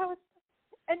that.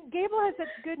 And Gable has such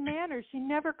good manners. She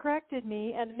never corrected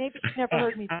me, and maybe she never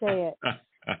heard me say it.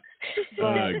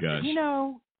 Oh, gosh. You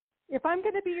know, if I'm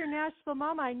going to be your Nashville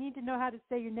mama, I need to know how to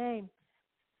say your name.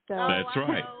 So. That's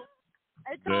right.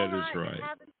 It's that all is right. It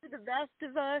happens to the best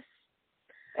of us.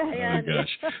 Oh, And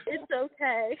gosh. It's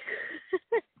okay.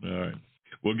 All right.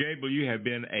 Well, Gable, you have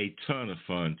been a ton of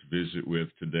fun to visit with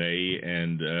today,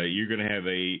 and you're going to have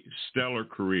a stellar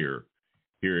career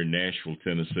here in Nashville,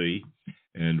 Tennessee,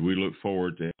 and we look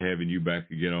forward to having you back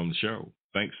again on the show.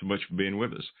 Thanks so much for being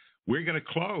with us. We're going to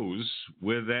close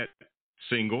with that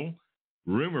single,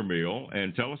 Rumor Mill,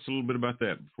 and tell us a little bit about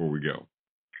that before we go.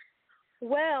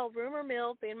 Well, Rumor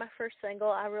Mill being my first single,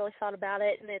 I really thought about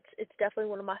it, and it's definitely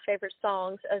one of my favorite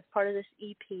songs as part of this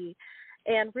EP.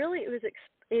 And really, it was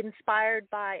inspired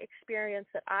by experience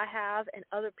that I have and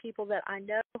other people that I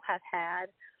know have had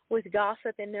with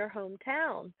gossip in their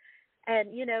hometown.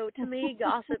 And, you know, to me,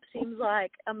 gossip seems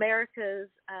like America's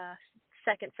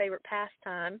second favorite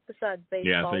pastime besides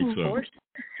baseball, yeah, I think of course.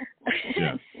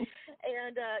 Yeah.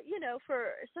 And, you know,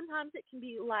 for sometimes it can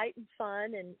be light and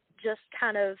fun and just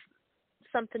kind of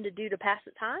something to do to pass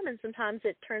the time, and sometimes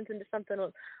it turns into something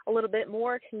a little bit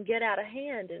more, can get out of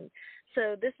hand. And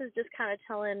so this is just kind of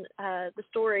telling the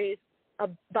stories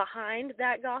behind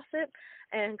that gossip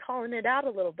and calling it out a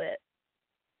little bit.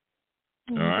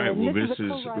 All right. Well, this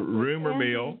is Rumor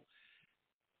Mill.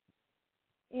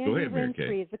 Go ahead, Mary Kaye.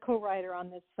 Winfrey is the co-writer on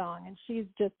this song, and she's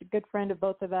just a good friend of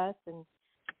both of us. And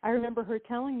I remember her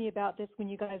telling me about this when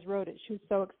you guys wrote it. She was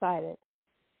so excited.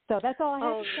 So that's all I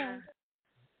have to say.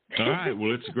 All right.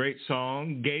 Well, it's a great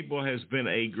song. Gable has been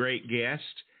a great guest,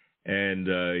 and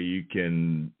you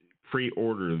can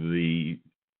pre-order the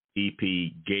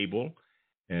EP Gable,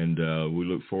 and we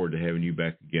look forward to having you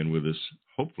back again with us,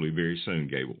 hopefully very soon,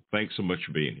 Gable. Thanks so much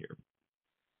for being here.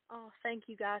 Oh, thank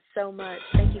you guys so much.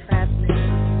 Thank you for having me.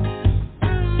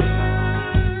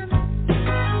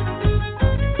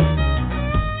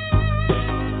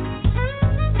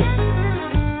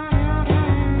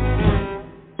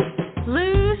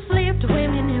 Loose-lipped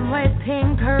women in wet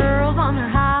pink curls on their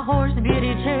high horse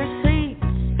beauty chair seats,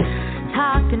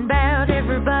 talking about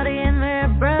everybody and their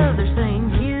brothers,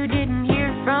 things you didn't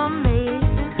hear from me.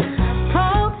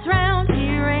 Folks round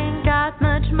here ain't got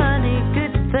much money,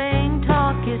 good thing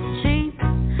talk is cheap.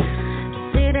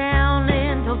 Sit down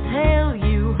and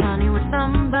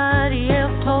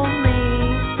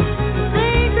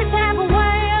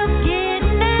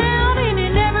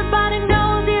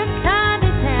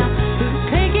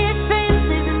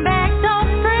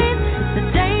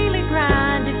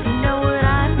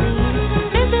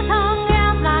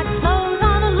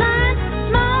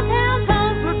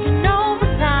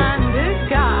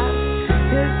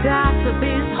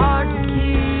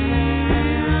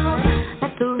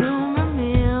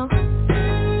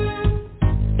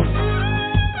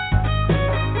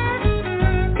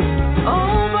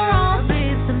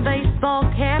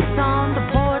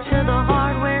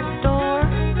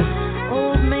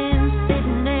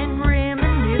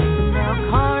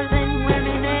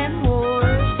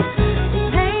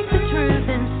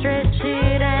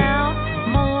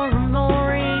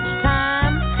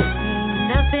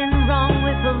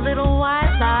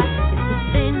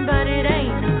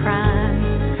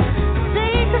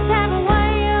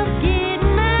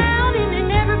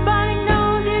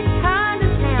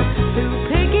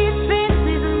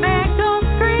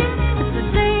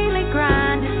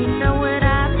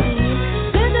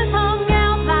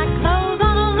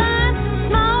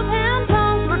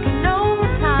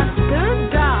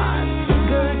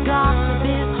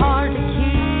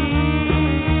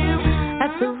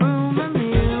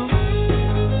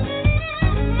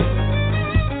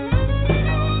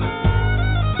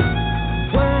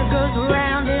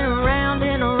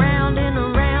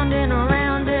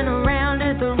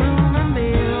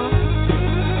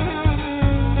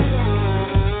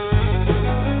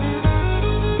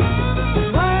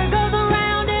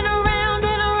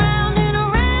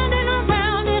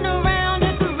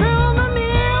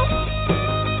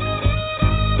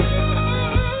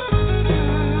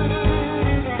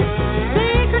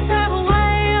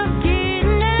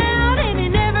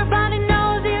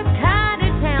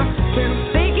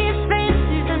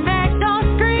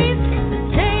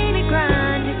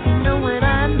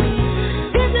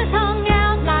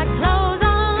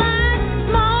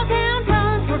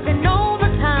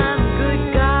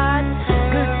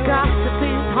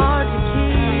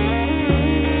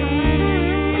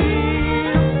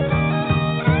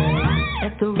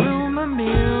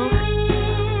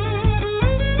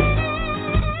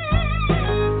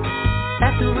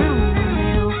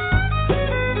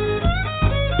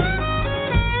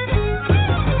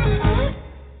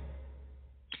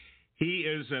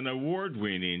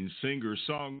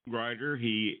singer-songwriter.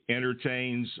 He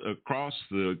entertains across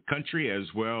the country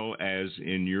as well as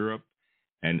in Europe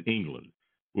and England.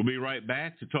 We'll be right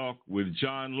back to talk with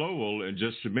John Lowell in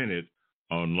just a minute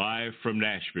on Live from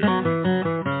Nashville.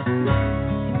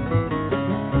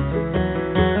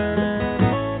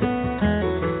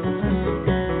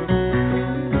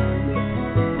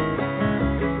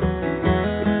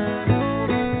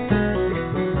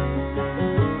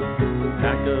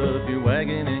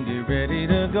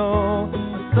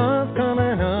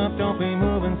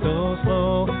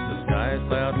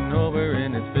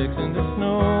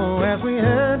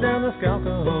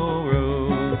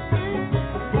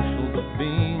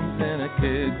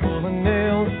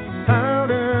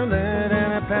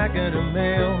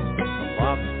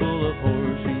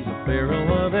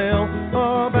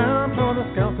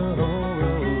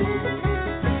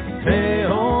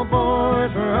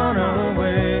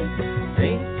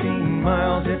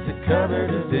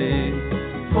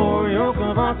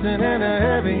 And a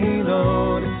heavy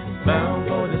load, bound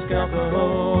for the Scalco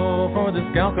Road.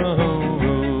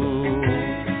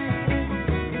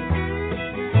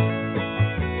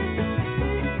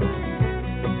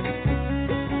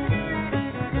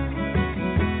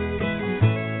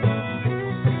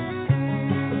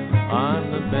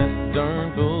 I'm the best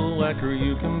darn bull whacker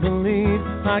you can believe.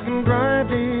 I can drive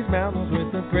these mountains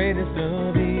with the greatest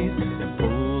of ease, and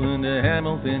pull into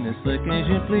Hamilton as slick as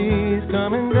you please,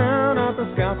 coming down off the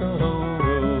Scalco Road.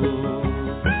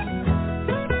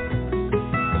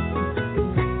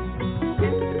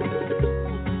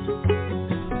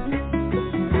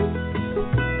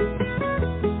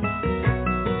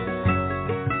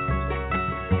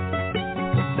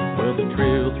 Well, the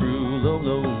trail through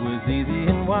Lowell is easy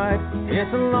and wide.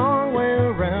 It's a long way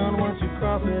around once you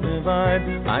cross the divide.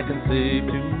 I can save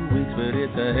 2 weeks, but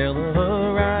it's a hell of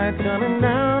a ride coming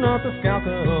down off the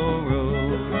Scalco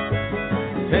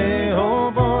Road. Hey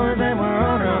ho boys, and we're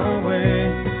on our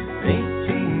way.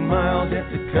 18 miles yet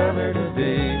to cover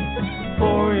today.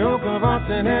 4 yoke of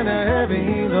oxen and a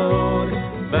heavy load,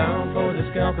 bound for the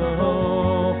Scalco Road.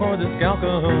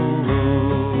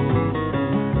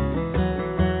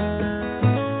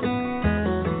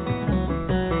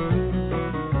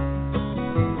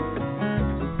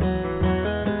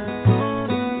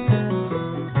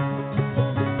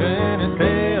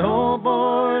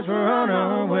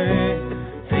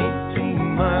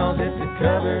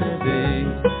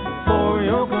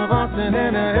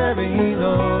 And a heavy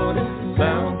load,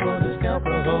 bound for the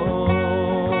Scalco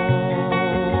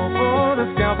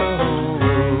Road.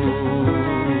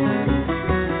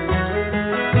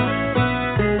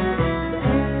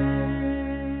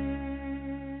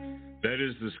 That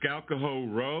is the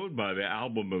Scalco Road by the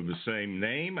album of the same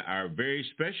name. Our very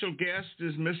special guest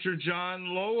is Mr.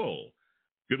 John Lowell.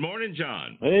 Good morning,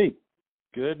 John. Hey,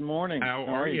 good morning. How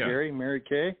are you? Gary, Mary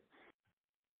Kaye?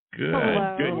 Good,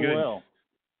 Hello. good. Well.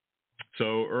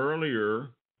 So earlier,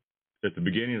 at the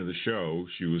beginning of the show,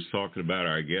 she was talking about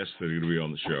our guests that are going to be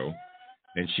on the show,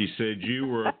 and she said you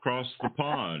were across the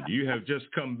pond. You have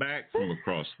just come back from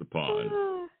across the pond.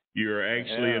 You're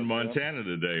actually in Montana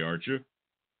today, aren't you?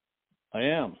 I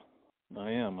am.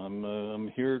 I'm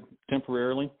here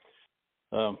temporarily.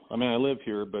 I live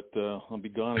here, but I'll be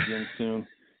gone again soon.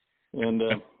 And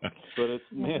but it's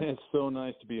so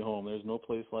nice to be home. There's no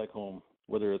place like home,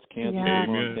 whether it's Kansas or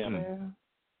Montana.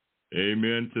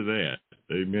 Amen to that.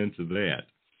 Amen to that.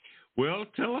 Well,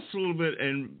 tell us a little bit.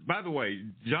 And by the way,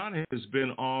 John has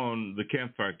been on the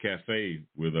Campfire Cafe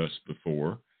with us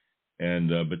before, and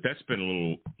but that's been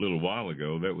a little while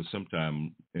ago. That was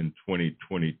sometime in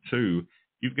 2022.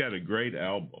 You've got a great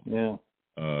album. Yeah.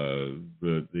 The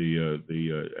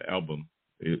album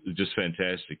is just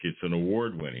fantastic. It's an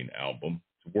award-winning album.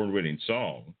 It's an award-winning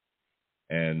song,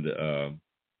 and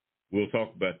we'll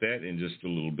talk about that in just a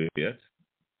little bit.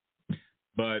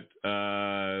 But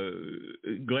glad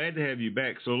to have you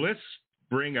back. So let's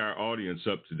bring our audience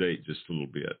up to date just a little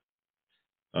bit.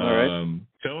 All right.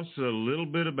 Tell us a little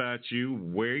bit about you,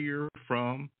 where you're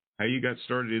from, how you got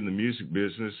started in the music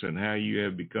business, and how you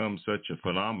have become such a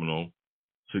phenomenal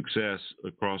success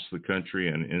across the country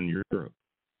and in Europe.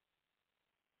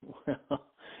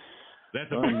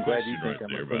 That's a big question right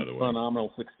there, by the way.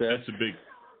 Phenomenal success.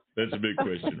 That's a big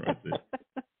question right there.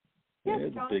 Yeah,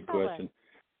 it's a big question.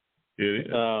 It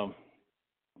is.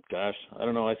 Gosh, I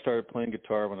don't know. I started playing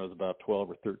guitar when I was about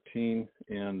 12 or 13,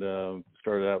 and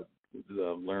started out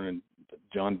learning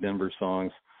John Denver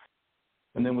songs,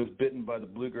 and then was bitten by the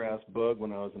bluegrass bug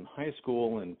when I was in high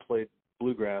school and played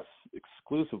bluegrass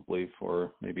exclusively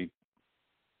for maybe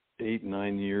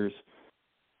 8-9 years.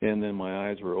 And then my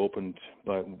eyes were opened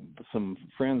by some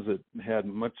friends that had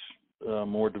much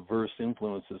more diverse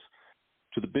influences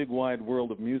to the big wide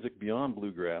world of music beyond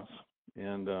bluegrass.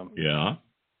 And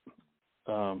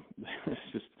it's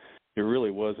just, it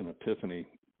really was an epiphany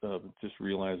of just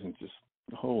realizing, just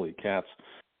holy cats,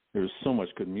 there's so much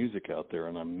good music out there,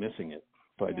 and I'm missing it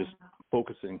by just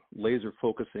laser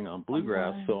focusing on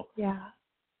bluegrass. So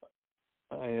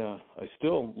I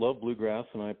still love bluegrass,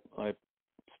 and I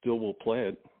still will play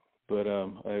it, but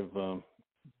I've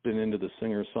been into the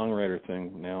singer-songwriter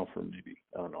thing now for maybe,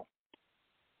 I don't know,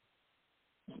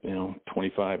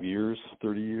 25 years,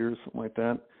 30 years, something like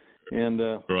that. And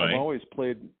I've always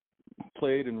played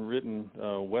and written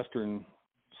Western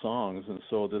songs, and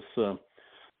so this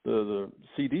the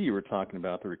CD you were talking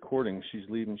about, the recording, She's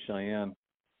Leaving Cheyenne,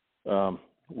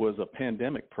 was a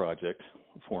pandemic project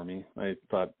for me. I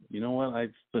thought, you know what,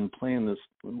 I've been playing this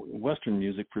Western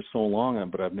music for so long,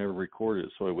 but I've never recorded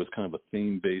it, so it was kind of a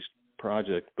theme-based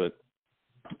project. But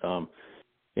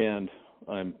and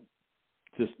I'm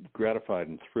just gratified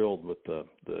and thrilled with the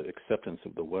acceptance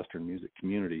of the Western music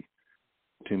community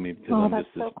to me, because I'm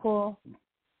just this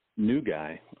new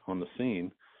guy on the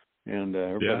scene, and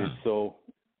everybody's so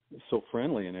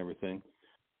friendly and everything.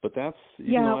 But that's,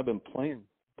 you know, I've been playing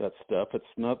that stuff. It's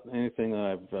not anything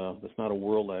that it's not a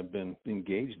world I've been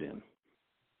engaged in.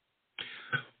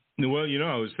 Well, you know,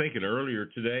 I was thinking earlier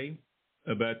today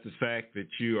about the fact that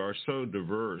you are so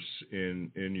diverse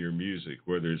in your music,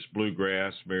 whether it's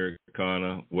bluegrass,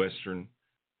 Americana, Western.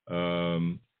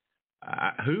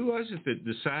 Who was it that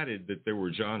decided that there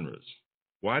were genres?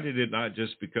 Why did it not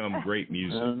just become great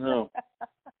music? I don't know.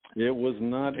 It was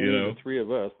not any of the three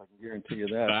of us, I can guarantee you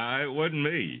that. It wasn't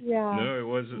me. Yeah. No, it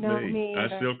wasn't me. I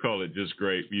still call it just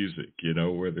great music, you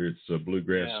know, whether it's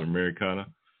bluegrass or Americana.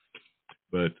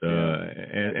 But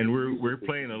and we're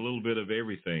playing a little bit of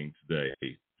everything today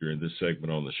during this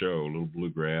segment on the show. A little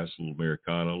bluegrass, a little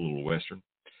Americana, a little Western.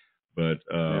 But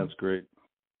that's great.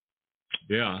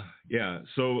 Yeah.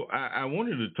 So I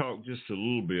wanted to talk just a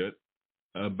little bit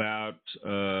about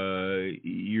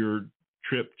your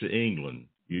trip to England.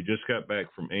 You just got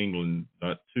back from England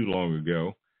not too long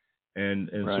ago, and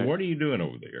so what are you doing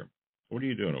over there?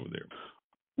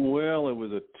 Well, it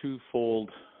was a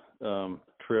twofold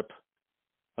trip.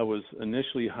 I was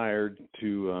initially hired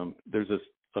to there's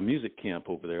a music camp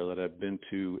over there that I've been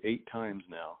to 8 times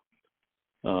now.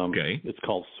 It's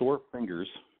called Sore Fingers,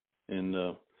 and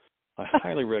I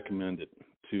highly recommend it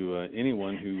to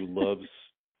anyone who loves.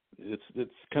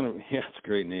 It's kind of it's a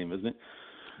great name, isn't it?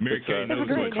 Mary Kaye knows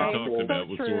what you're talking about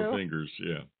with Sore Fingers.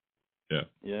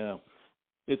 Yeah.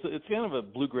 It's kind of a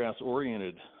bluegrass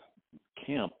oriented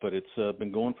camp, but it's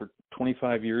been going for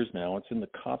 25 years now. It's in the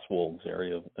Cotswolds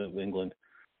area of England,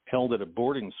 held at a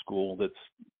boarding school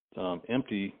that's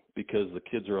empty because the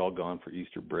kids are all gone for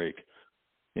Easter break,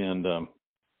 and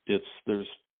there's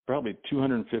probably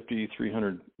 250,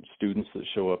 300 students that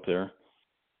show up there.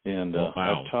 And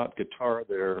I've taught guitar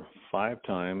there 5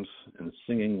 times and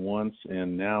singing once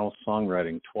and now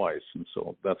songwriting twice. And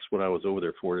so that's what I was over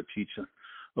there for, to teach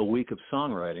a week of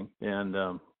songwriting.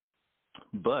 And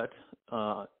but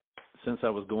since I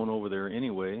was going over there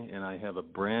anyway, and I have a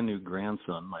brand new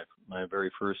grandson, my very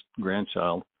first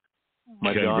grandchild.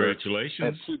 My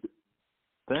Congratulations. Daughter,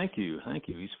 Thank you.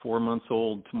 He's 4 months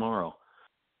old tomorrow.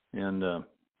 And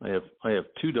I have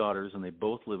 2 daughters, and they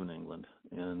both live in England.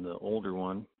 And the older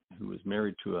one, who is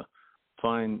married to a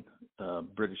fine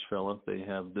British fellow, they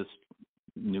have this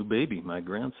new baby, my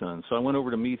grandson. So I went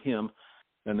over to meet him,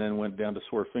 and then went down to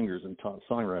Sore Fingers and taught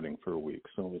songwriting for a week.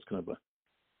 So it was kind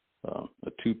of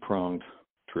a 2-pronged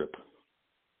trip.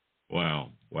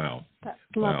 Wow. That's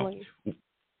lovely.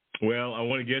 Well, I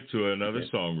want to get to another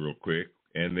song real quick,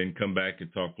 and then come back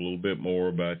and talk a little bit more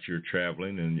about your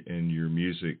traveling and your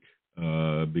music.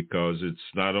 Because it's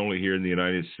not only here in the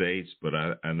United States, but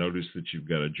I noticed that you've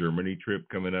got a Germany trip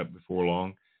coming up before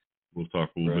long. We'll talk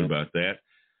a little bit about that.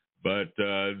 But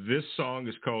this song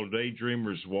is called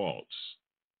Daydreamer's Waltz.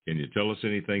 Can you tell us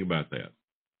anything about that?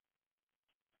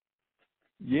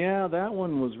 Yeah, that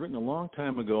one was written a long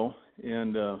time ago,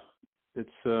 and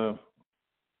it's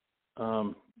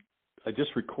I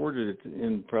just recorded it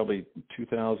in probably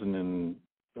 2000 and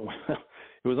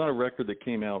it was on a record that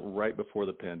came out right before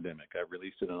the pandemic. I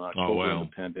released it in October, and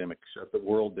the pandemic shut the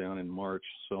world down in March.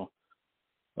 So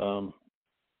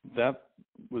that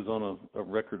was on a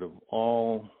record of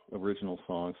all original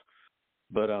songs.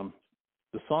 But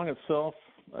the song itself,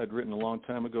 I'd written a long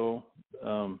time ago.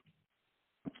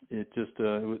 It just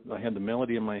I had the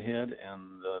melody in my head,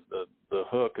 and the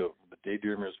hook of the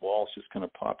Daydreamer's Waltz just kind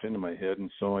of popped into my head, and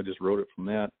so I just wrote it from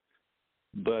that.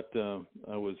 But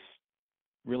I was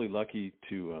really lucky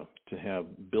to have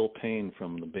Bill Payne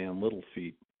from the band Little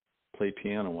Feat play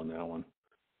piano on that one.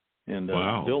 And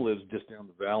wow. Bill lives just down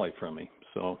the valley from me,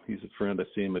 so he's a friend. I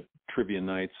see him at trivia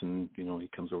nights, and he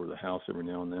comes over to the house every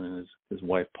now and then. And his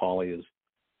wife Polly has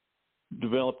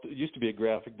developed. Used to be a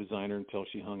graphic designer until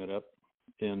she hung it up.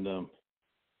 And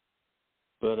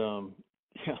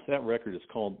that record is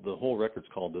called. The whole record's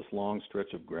called "This Long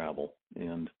Stretch of Gravel,"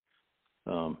 and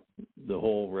the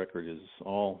whole record is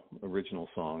all original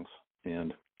songs.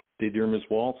 And Daydreamer's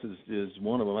Waltz is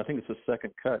one of them. I think it's the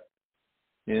second cut.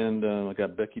 And I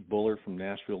got Becky Buller from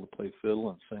Nashville to play fiddle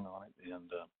and sing on it,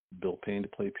 and Bill Payne to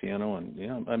play piano.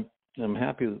 And I'm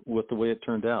happy with the way it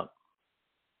turned out.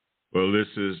 Well, this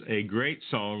is a great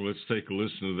song. Let's take a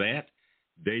listen to that.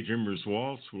 Daydreamer's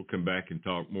Waltz. We'll come back and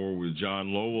talk more with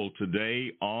John Lowell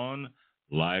today on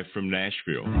Live from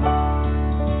Nashville.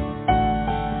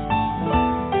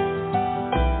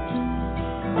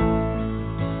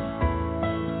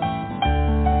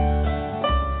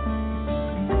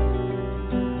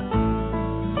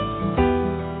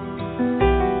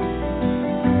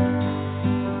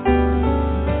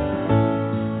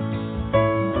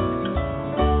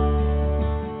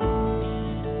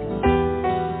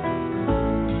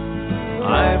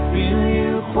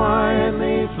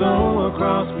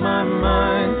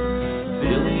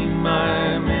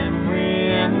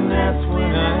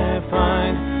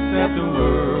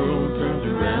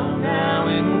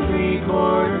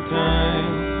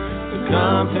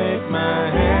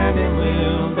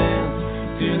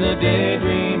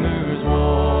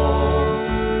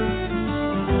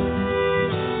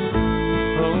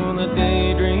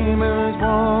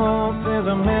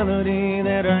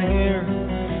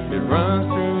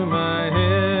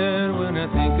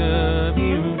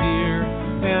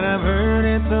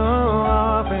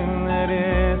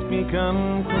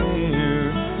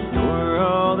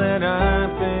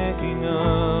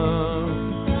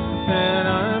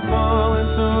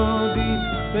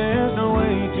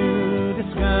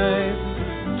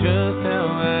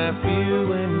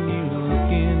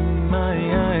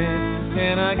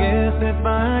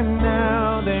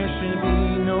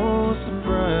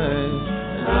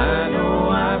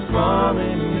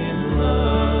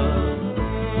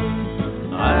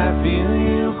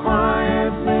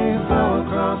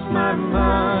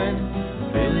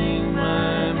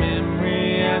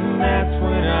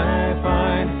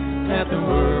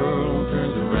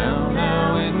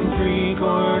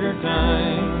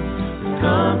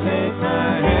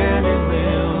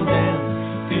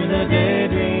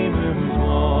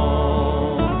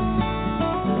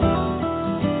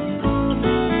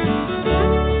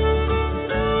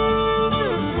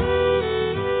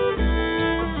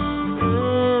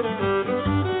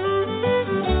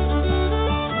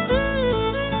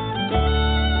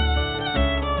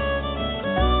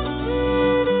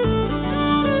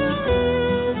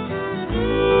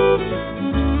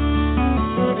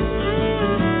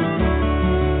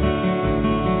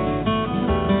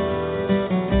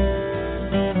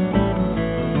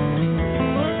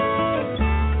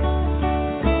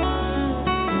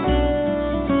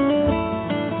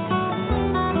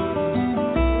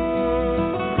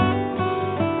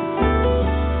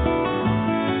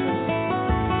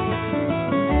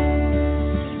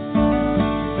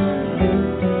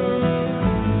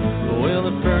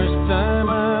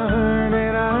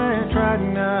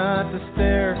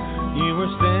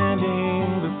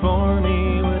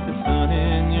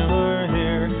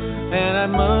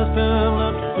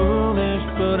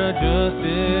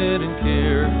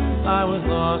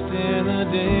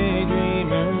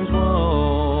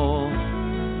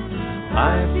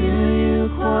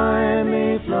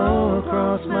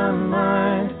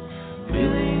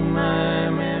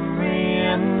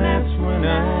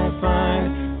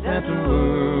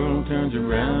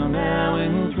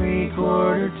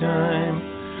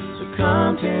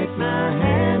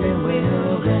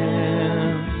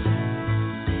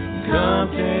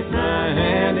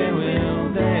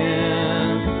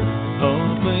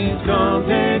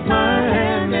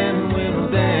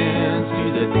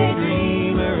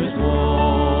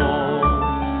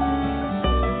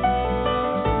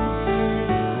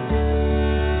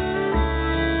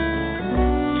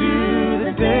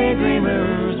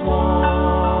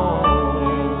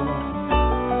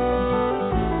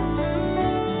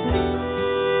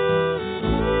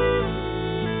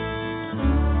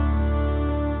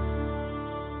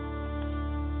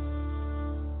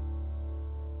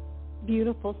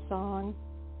 Beautiful song,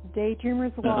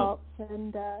 Daydreamer's Waltz.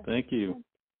 And thank you.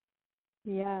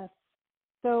 Yes.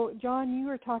 So, John, you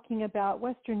were talking about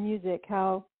Western music,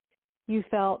 how you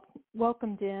felt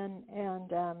welcomed in,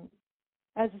 and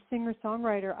as a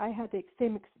singer-songwriter, I had the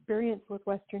same experience with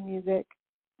Western music.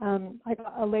 I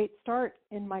got a late start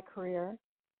in my career.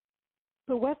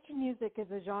 But Western music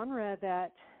is a genre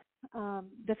that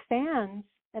the fans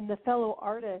and the fellow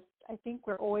artists, I think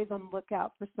we're always on the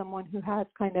lookout for someone who has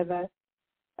kind of a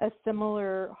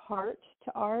similar heart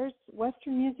to ours.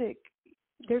 Western music,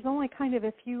 there's only kind of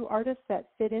a few artists that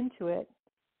fit into it.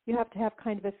 You have to have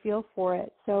kind of a feel for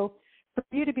it. So for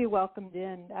you to be welcomed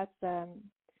in, that's a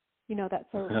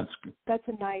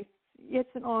nice,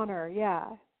 it's an honor,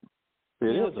 yeah.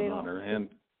 It is an honor, and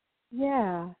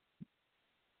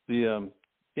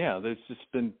there's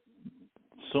just been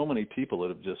so many people that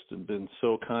have just been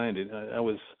so kind. And I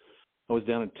was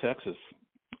down in Texas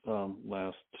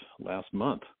last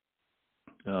month.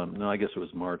 No, I guess it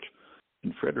was March,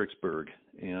 in Fredericksburg,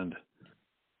 and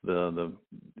I'm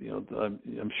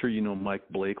sure you know Mike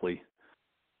Blakely.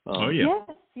 Yes,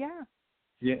 yeah.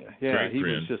 Great He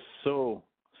friend. was just so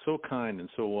kind and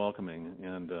so welcoming,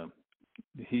 and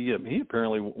he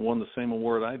apparently won the same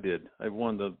award I did. I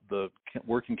won the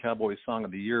Working Cowboy Song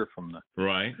of the Year from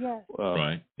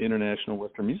the International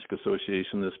Western Music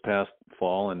Association this past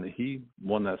fall, and he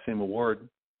won that same award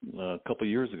a couple of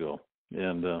years ago.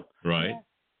 And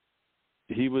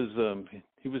he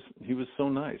was so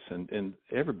nice, and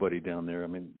everybody down there. I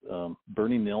mean,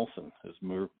 Bernie Nelson has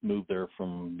moved there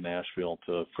from Nashville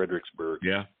to Fredericksburg.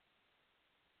 Yeah.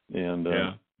 And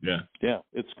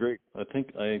it's great. I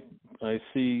think I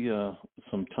see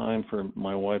some time for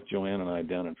my wife Joanne and I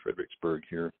down in Fredericksburg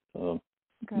here.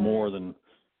 More than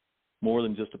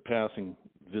just a passing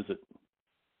visit.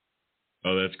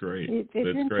 Oh, that's great. It's that's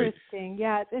interesting. Great.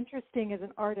 Yeah, it's interesting as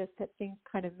an artist that things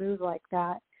kind of move like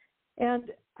that.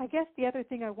 And I guess the other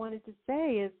thing I wanted to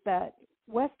say is that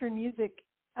Western music,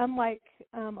 unlike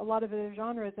a lot of other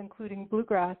genres, including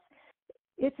bluegrass,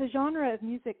 it's a genre of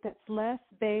music that's less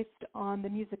based on the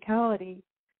musicality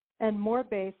and more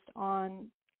based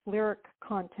on lyric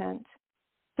content.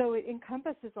 So it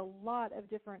encompasses a lot of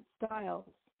different styles.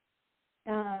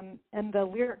 And the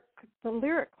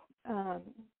lyric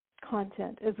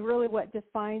content is really what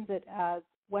defines it as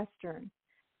Western.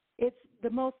 It's the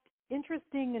most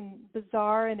interesting and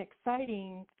bizarre and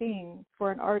exciting thing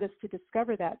for an artist to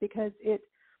discover that, because it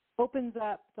opens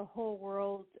up the whole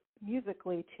world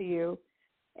musically to you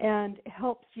and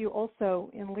helps you also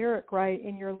in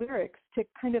your lyrics to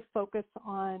kind of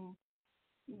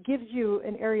gives you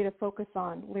an area to focus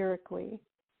on lyrically,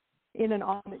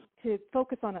 to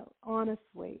focus on it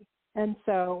honestly. And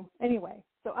so anyway,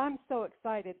 so I'm so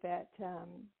excited that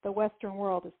the Western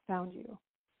world has found you.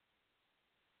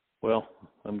 Well,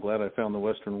 I'm glad I found the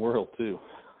Western world too.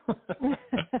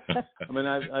 I mean,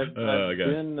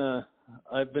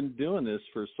 I've been doing this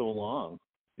for so long,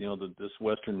 this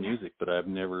Western music, but I've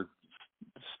never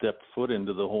stepped foot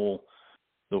into the whole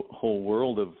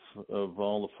world of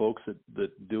all the folks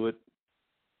that do it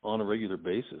on a regular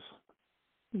basis.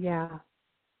 Yeah.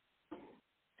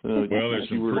 Well, there's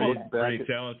some pretty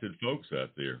talented folks out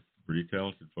there.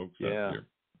 Out there.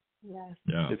 Yes.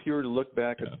 Yeah. If you were to look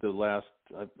back at the last,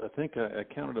 I think I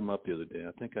counted them up the other day.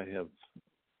 I think I have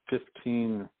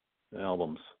 15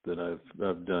 albums that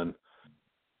I've done.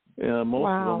 Most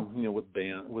of them,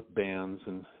 with bands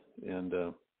and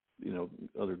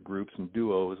other groups and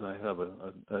duos. I have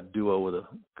a duo with a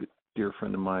good, dear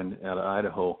friend of mine out of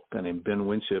Idaho, a guy named Ben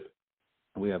Winship.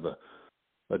 We have a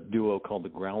duo called the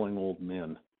Growling Old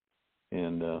Men,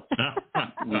 and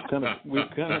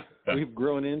we've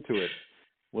grown into it.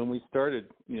 When we started,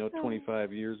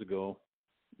 25 years ago,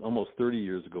 almost 30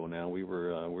 years ago now, we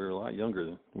were a lot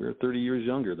younger. We were 30 years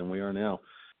younger than we are now.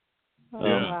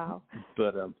 Wow.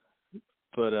 But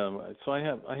so I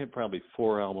have probably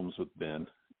 4 albums with Ben,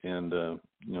 and a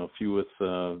few with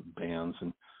bands,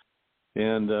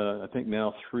 and I think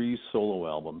now 3 solo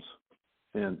albums,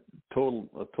 and a total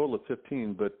of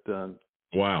 15. But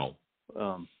wow.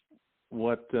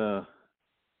 What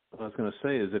I was going to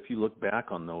say is, if you look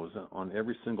back on those, on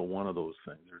every single one of those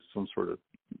things, there's some sort of,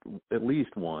 at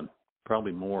least one,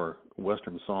 probably more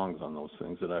Western songs on those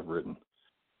things that I've written.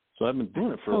 So I've been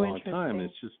doing it for a long time.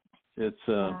 It's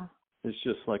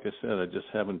just like I said, I just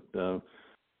haven't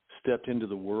stepped into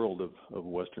the world of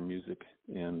Western music,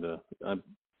 and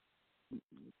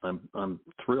I'm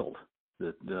thrilled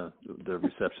that the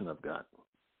reception I've got.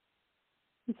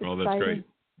 Oh, that's great.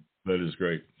 That is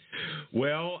great.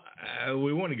 Well,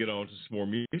 we want to get on to some more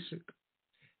music,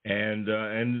 and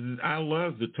I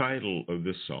love the title of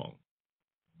this song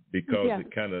because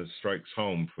it kind of strikes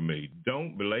home for me.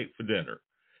 Don't be late for dinner.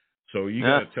 So you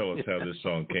got to tell us how this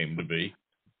song came to be.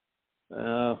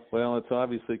 Well, it's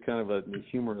obviously kind of a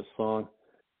humorous song.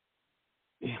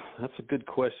 Yeah, that's a good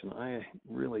question.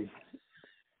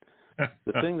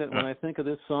 The thing that when I think of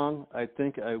this song, I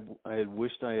think I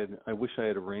wish I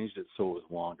had arranged it so it was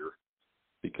longer,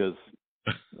 because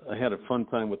I had a fun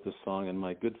time with this song, and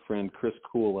my good friend Chris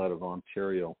Cool out of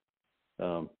Ontario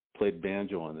played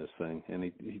banjo on this thing, and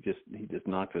he just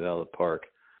knocked it out of the park.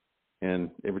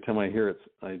 And every time I hear it,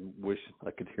 I wish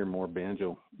I could hear more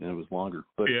banjo and it was longer.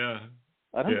 But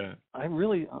I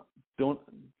really don't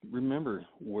remember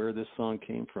where this song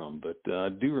came from, but I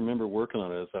do remember working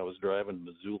on it as I was driving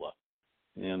Missoula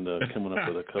and coming up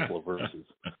with a couple of verses.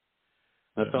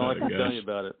 That's all I can tell you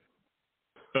about it.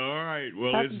 All right.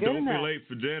 Well, it's Don't Be Late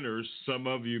for Dinner. Some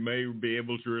of you may be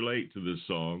able to relate to this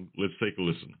song. Let's take a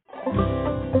listen.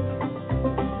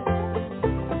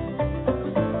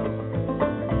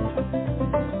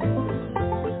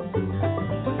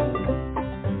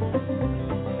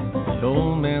 The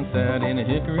old man sat in a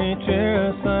hickory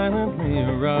chair, silently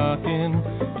rocking.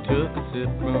 He took a sip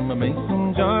from a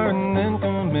mason jar and then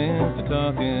commenced to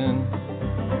talking.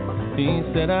 He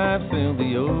said, I've sailed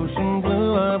the ocean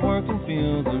blue, I've worked in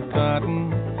fields of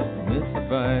cotton. And this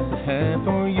advice I have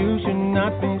for you should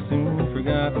not be soon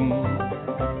forgotten.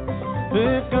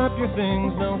 Pick up your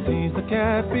things, don't tease the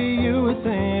cat, be you a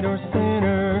saint or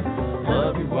sinner.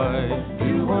 Love your wife,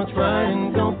 do what's right,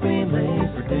 and don't be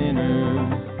late for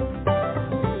dinner.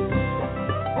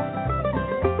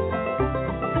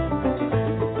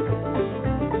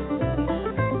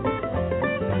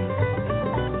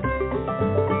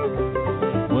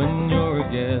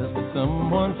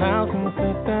 Someone's house and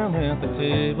sit down at the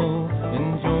table.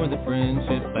 Enjoy the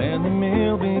friendship and the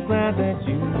meal. Be glad that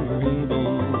you were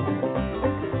able.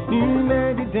 You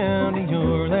may be down to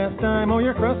your last dime, or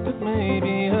your crusted may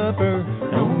be upper.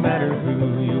 No matter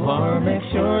who you are, make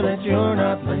sure that you're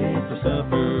not late for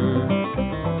supper.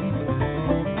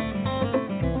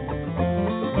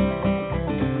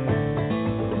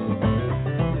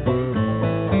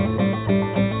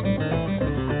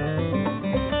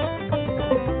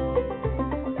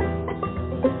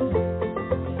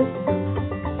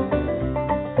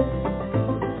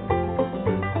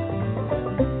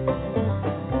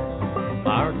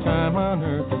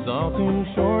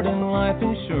 Short and life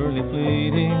is surely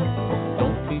fleeting.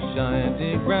 Don't be shy and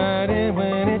dig right in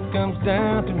when it comes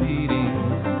down to eating.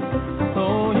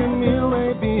 Oh, your meal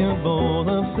may be a bowl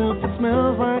of soup that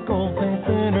smells like old paint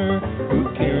thinner.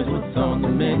 Who cares what's on the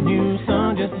menu,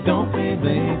 son? Just don't be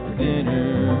late for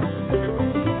dinner.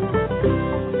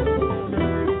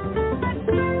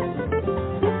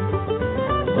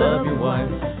 Love your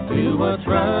wife, do what's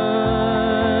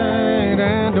right,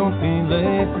 and don't be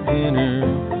late for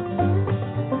dinner.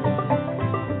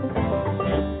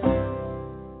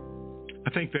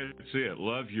 I think that's it.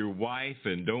 Love your wife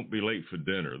and don't be late for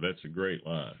dinner. That's a great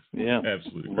line. Yeah,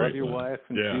 absolutely. Love your wife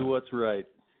and do what's right.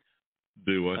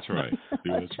 Do what's right.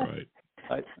 Do what's right.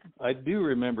 I do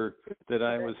remember that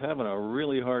I was having a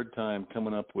really hard time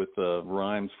coming up with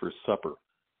rhymes for supper,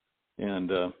 and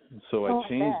so I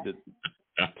changed it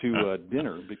to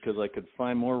dinner because I could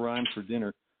find more rhymes for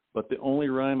dinner. But the only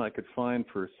rhyme I could find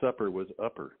for supper was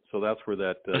upper. So that's where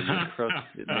that your crust,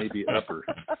 it may be upper.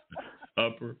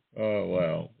 Upper.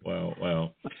 Oh,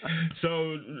 wow.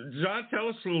 So, John, tell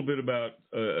us a little bit about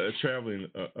traveling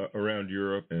around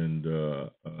Europe and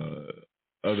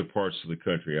other parts of the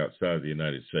country outside of the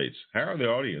United States. How are the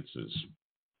audiences?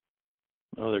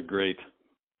 Oh, they're great.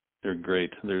 They're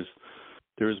great. There's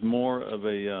more of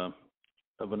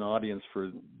an audience for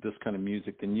this kind of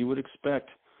music than you would expect.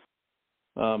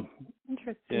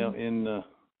 Interesting.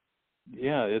 You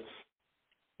know,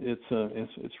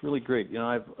 it's really great. You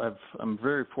know, I'm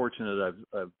very fortunate.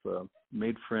 I've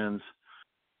made friends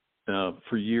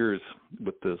for years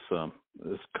with this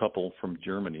couple from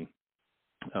Germany,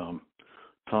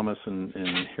 Thomas and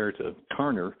Herta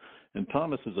Karner. And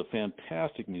Thomas is a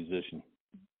fantastic musician,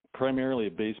 primarily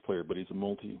a bass player, but he's a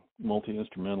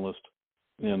multi-instrumentalist.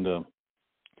 And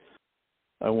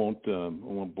I won't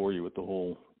bore you with the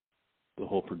whole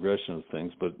progression of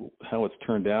things, but how it's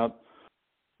turned out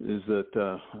is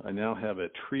that I now have a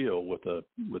trio with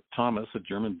Thomas, a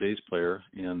German bass player,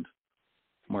 and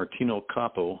Martino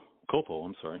Coppo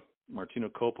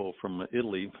from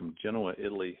Italy, from Genoa,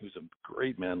 Italy, who's a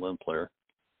great mandolin player,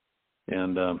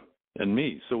 and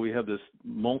me. So we have this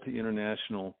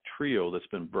multi-international trio that's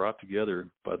been brought together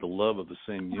by the love of the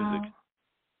same music,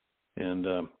 and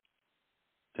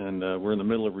we're in the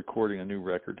middle of recording a new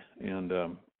record,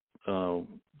 and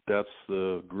that's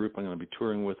the group I'm going to be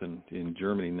touring with in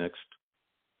Germany next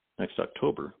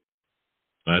October.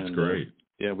 That's great.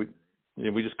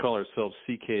 We just call ourselves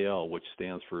CKL, which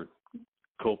stands for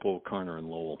Coppo, Karner, and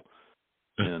Lowell.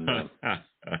 And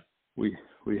we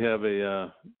have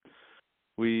a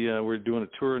we're doing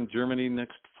a tour in Germany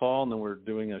next fall, and then we're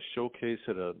doing a showcase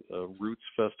at a Roots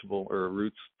festival or a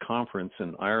Roots conference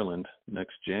in Ireland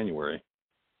next January.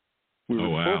 We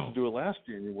were supposed to do it last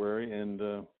January, and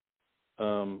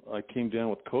I came down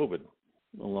with COVID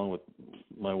along with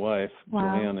my wife,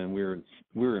 Joanne, and we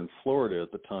were in Florida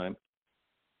at the time,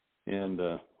 and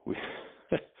we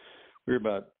were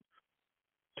about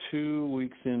 2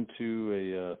 weeks into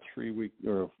a 3-week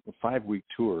or a 5-week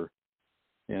tour,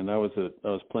 and I was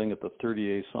playing at the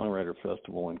 30A Songwriter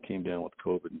Festival and came down with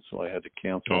COVID, and so I had to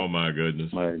cancel. Oh my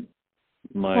goodness!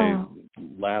 My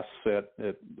last set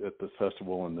at the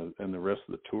festival and the rest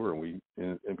of the tour. We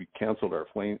canceled our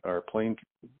plane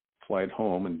flight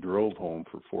home and drove home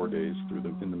for 4 days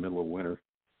in the middle of winter.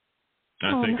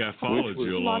 I think I followed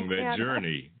you along that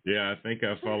journey. Yeah, I think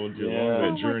I followed you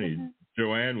along that journey.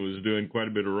 Joanne was doing quite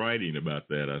a bit of writing about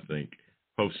that, I think,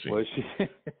 posting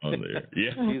on there.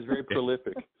 Yeah, she's very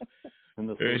prolific in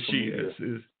the social media.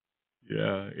 Is.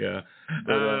 Yeah.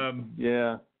 But,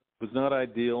 it was not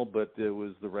ideal, but it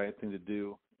was the right thing to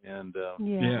do, and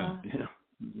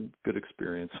good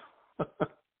experience.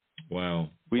 Wow.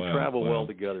 We travel well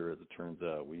together, as it turns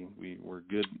out. We're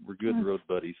good road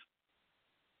buddies.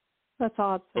 That's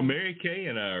awesome. Well, Mary Kaye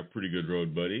and I are pretty good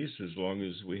road buddies as long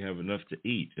as we have enough to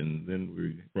eat, and then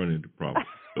we run into problems.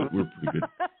 But we're pretty good.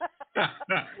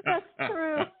 That's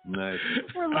true. Nice.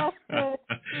 We're less good.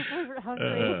 We're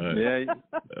hungry.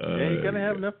 You gotta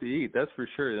have enough to eat. That's for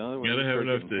sure. You gotta have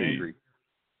enough to eat.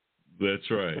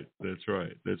 That's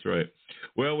right.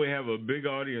 Well, we have a big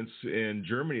audience in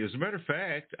Germany. As a matter of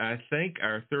fact, I think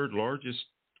our third largest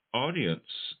audience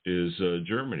is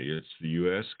Germany. It's the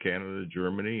U.S., Canada,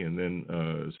 Germany, and then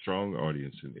a strong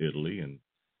audience in Italy and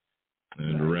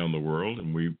around the world.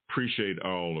 And we appreciate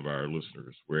all of our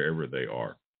listeners wherever they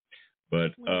are.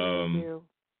 But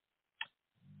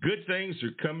good things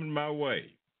are coming my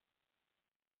way.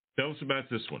 Tell us about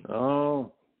this one.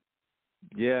 Oh,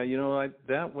 yeah.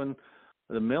 That one,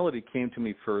 the melody came to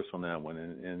me first on that one,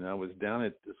 and I was down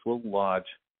at this little lodge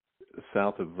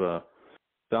south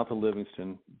of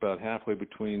Livingston, about halfway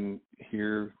between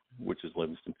here, which is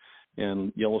Livingston,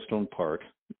 and Yellowstone Park,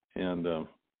 and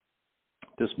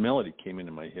this melody came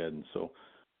into my head, and so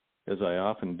as I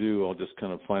often do, I'll just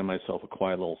kind of find myself a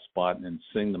quiet little spot and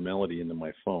sing the melody into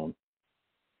my phone,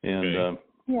 and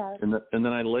and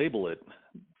then I label it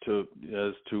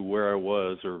as to where I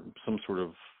was or some sort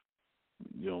of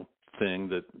thing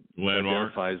that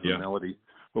landmark identifies the melody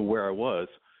or where I was.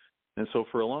 And so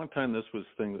for a long time, this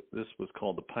was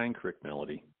called the Pine Creek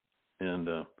Melody, and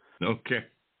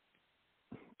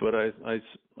But I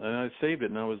saved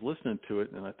it, and I was listening to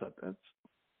it, and I thought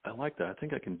I like that. I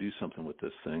think I can do something with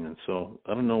this thing. And so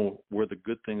I don't know where the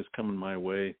good things coming my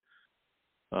way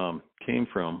came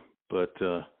from, but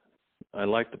I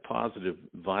like the positive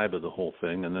vibe of the whole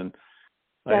thing. And then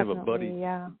I have a buddy.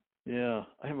 Yeah,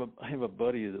 I have a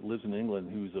buddy that lives in England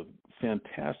who's a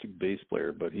fantastic bass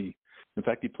player, but he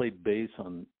played bass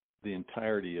on the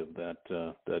entirety of that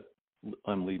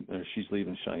She's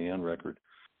Leaving Cheyenne record.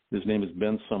 His name is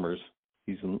Ben Summers.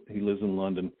 He lives in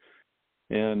London,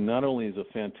 and not only is a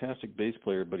fantastic bass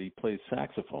player, but he plays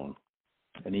saxophone,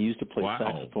 and he used to play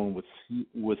saxophone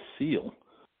with Seal.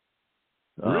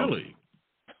 Really?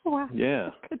 Wow.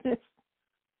 Yeah. Goodness.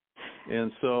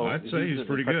 And so I'd say he's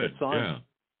pretty good.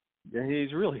 Yeah,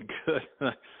 he's really good.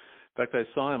 In fact, I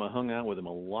saw him. I hung out with him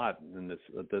a lot in this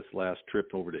last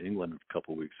trip over to England a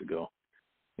couple of weeks ago.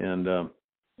 And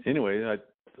anyway,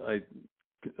 I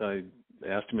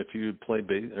asked him if he would play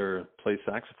bass or play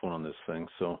saxophone on this thing.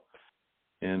 So,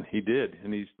 and he did,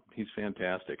 and he's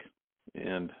fantastic.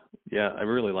 And yeah, I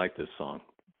really like this song.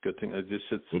 Good thing.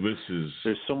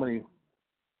 There's so many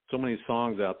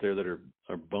songs out there that are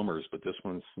bummers, but this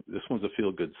one's a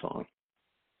feel good song.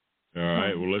 All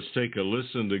right, well, let's take a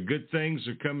listen to Good Things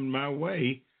Are Coming My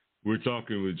Way. We're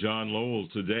talking with John Lowell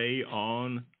today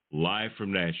on Live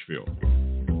from Nashville.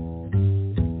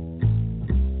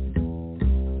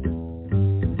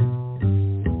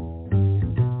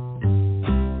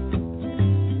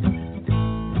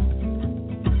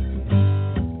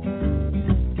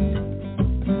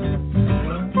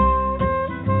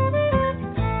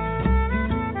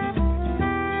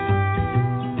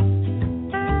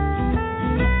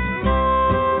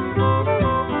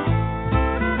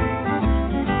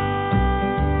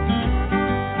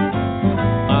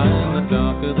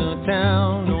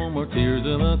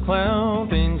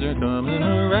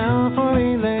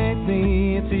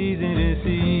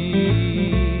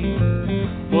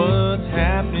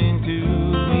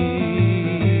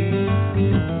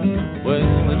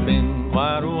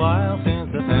 Quite a while since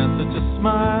I've had such a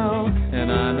smile,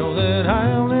 and I know that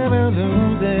I'll never lose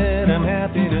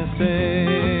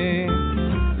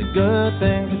good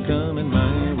things are coming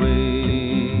my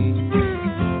way.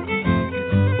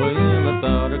 Well, I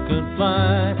thought I could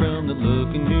fly from the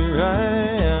look in your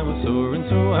eye. I was soaring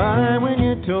so high when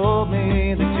you told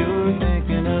me that you were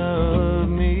thinking of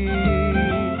me,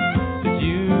 that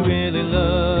you really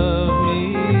love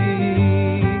me.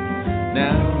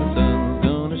 Now the sun's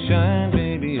gonna shine,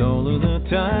 baby, all of the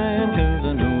time, 'cause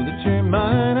I know that you're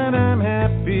mine, and I'm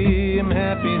happy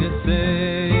to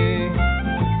say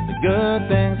the good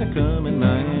things are coming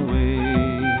my way.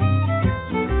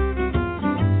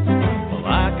 Well,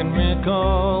 I can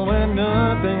recall when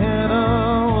nothing at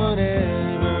all would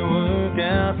ever work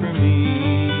out for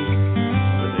me.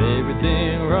 With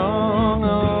everything wrong,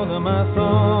 all of my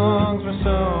songs were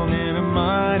sung in a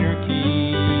minor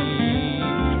key.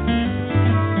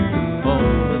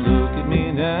 Oh, but look at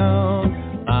me now,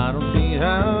 I don't see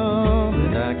how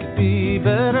that I could be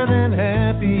better than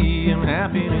happy. I'm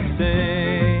happy to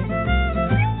say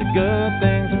the good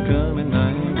things are coming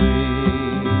my way.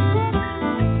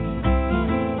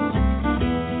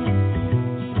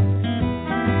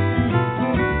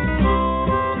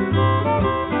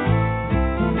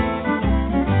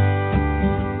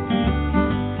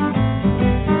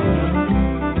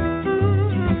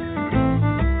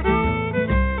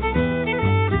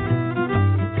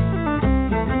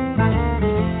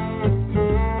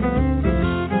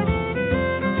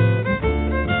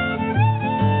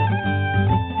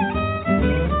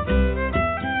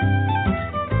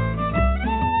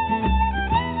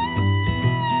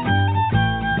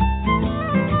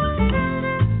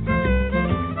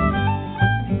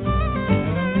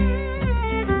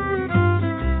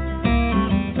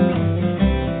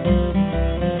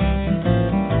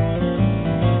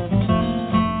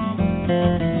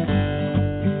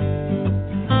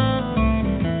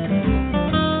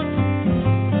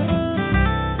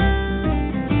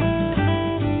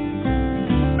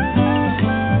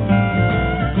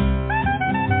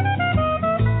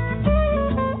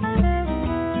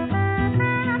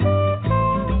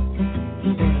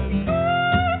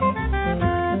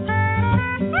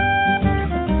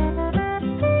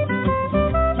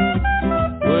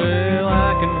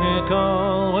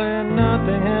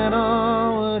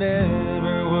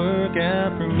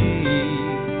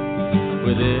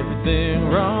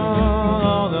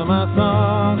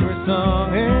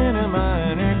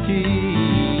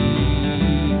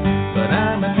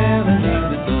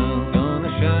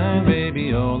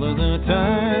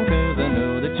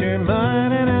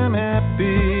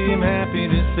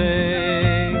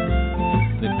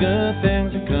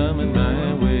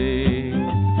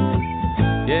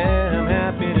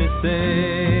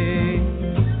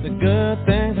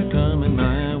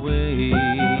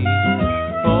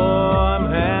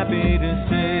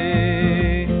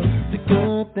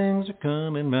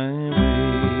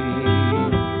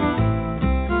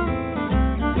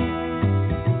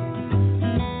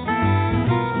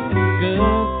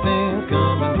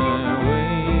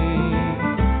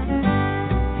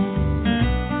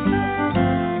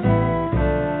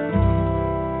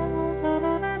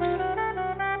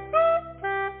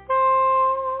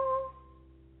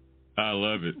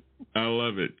 I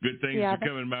love it. Good things are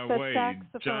coming my way.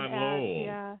 John Lowell.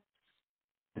 Yeah.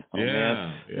 Oh,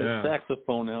 man. The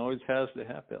saxophone always has to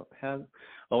have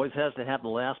the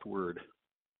last word.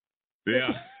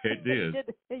 Yeah, it did.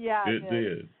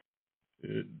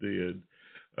 It did.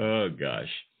 Oh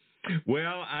gosh.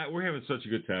 Well, we're having such a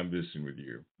good time visiting with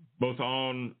you, both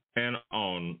on and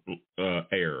on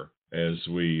air, as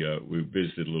we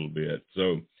visited a little bit.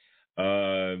 So,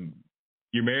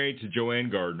 you're married to Joanne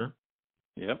Gardner.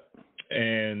 Yep.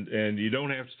 And you don't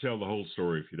have to tell the whole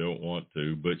story if you don't want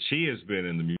to, but she has been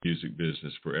in the music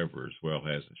business forever as well,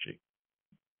 hasn't she?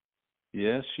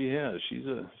 Yes, she has. She's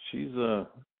a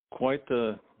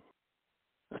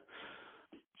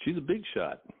big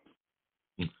shot.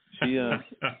 She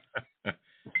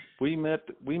we met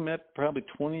probably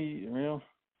 20, no,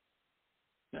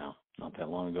 not that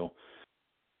long ago. I'm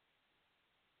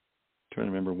trying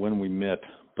to remember when we met,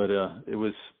 but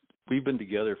we've been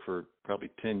together for probably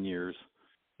 10 years,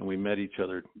 and we met each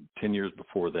other 10 years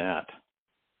before that.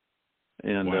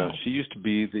 And wow. She used to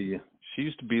be the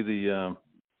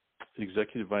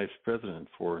executive vice president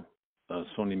for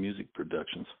Sony Music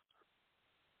Productions,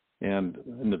 and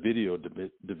in the video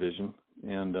division.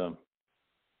 And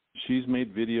she's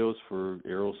made videos for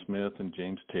Aerosmith and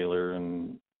James Taylor,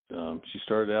 and she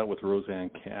started out with Roseanne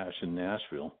Cash in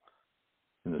Nashville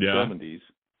in the 70s,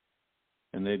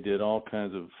 and they did all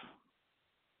kinds of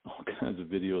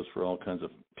videos for all kinds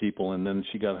of people. And then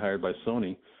she got hired by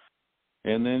Sony,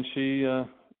 and then she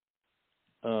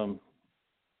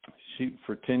she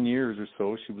for 10 years or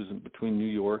so, she was in between New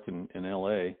York and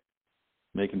L.A.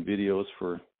 making videos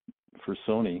for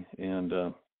Sony, and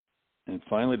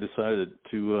finally decided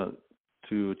to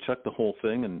chuck the whole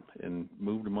thing and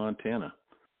move to Montana,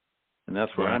 and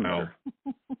that's where I met her.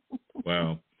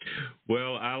 Wow.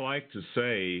 Well, I like to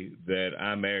say that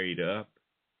I married up.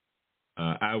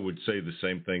 I would say the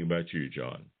same thing about you,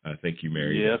 John. I think you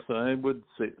married up. Yes, I would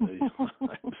say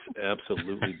I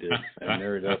absolutely did. I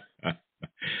married up.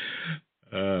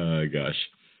 Gosh.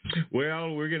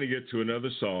 Well, we're going to get to another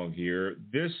song here.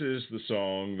 This is the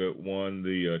song that won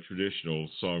the traditional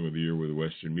Song of the Year with the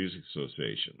Western Music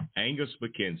Association, Angus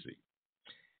McKenzie.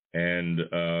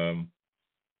 And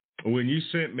when you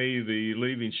sent me the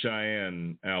Leaving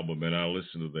Cheyenne album, and I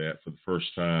listened to that for the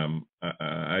first time,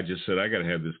 I just said, I got to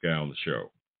have this guy on the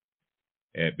show.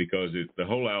 And because the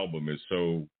whole album is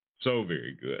so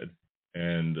very good.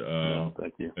 And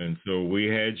thank you. And so we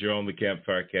had you on the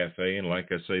Campfire Cafe, and like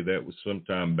I say, that was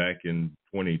sometime back in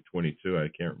 2022. I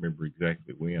can't remember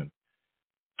exactly when.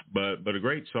 But a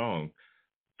great song.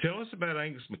 Tell us about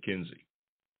Angus McKenzie.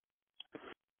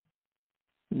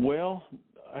 Well,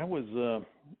 I was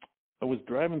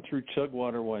driving through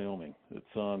Chugwater, Wyoming.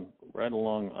 It's on right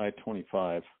along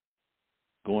I-25,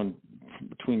 going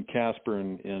between Casper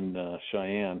and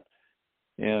Cheyenne.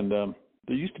 And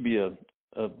there used to be a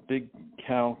big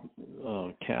calf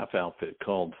outfit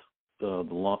called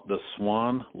the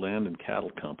Swan Land and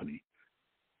Cattle Company.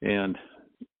 And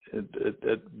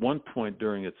at one point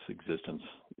during its existence,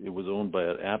 it was owned by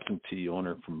an absentee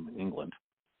owner from England.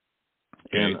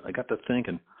 And I got to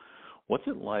thinking, what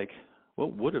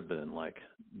would have been like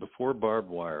before barbed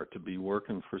wire to be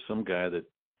working for some guy that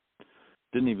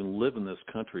didn't even live in this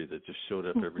country, that just showed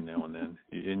up every now and then,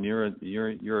 and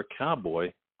you're a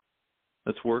cowboy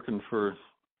that's working for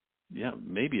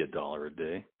maybe $1 a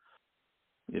day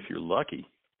if you're lucky,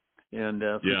 and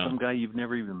for some guy you've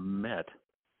never even met.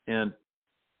 And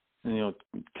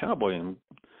cowboying,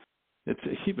 it's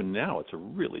even now it's a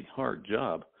really hard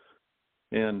job,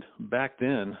 and back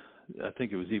then I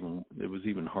think it was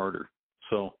even harder.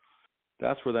 So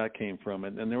that's where that came from.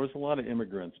 And there was a lot of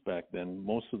immigrants back then.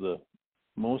 Most of the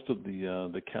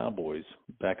cowboys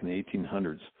back in the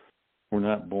 1800s were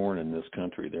not born in this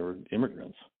country. They were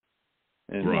immigrants.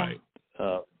 And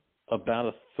about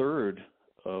a third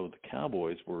of the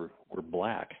cowboys were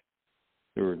black.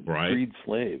 They were freed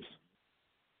slaves.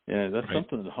 And that's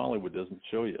something that Hollywood doesn't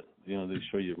show you. They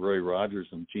show you Roy Rogers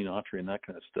and Gene Autry and that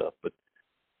kind of stuff. But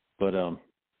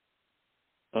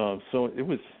so it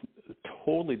was a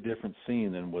totally different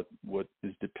scene than what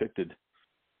is depicted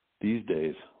these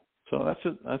days. So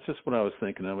that's just what I was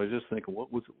thinking. I was just thinking,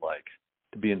 what was it like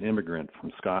to be an immigrant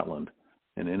from Scotland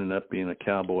and ended up being a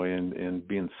cowboy and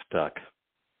being stuck?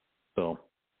 So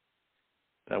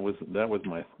that was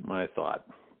my thought.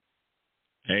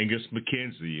 Angus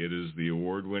McKenzie. It is the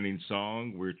award-winning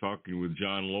song. We're talking with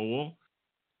John Lowell.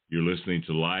 You're listening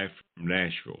to Live from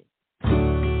Nashville.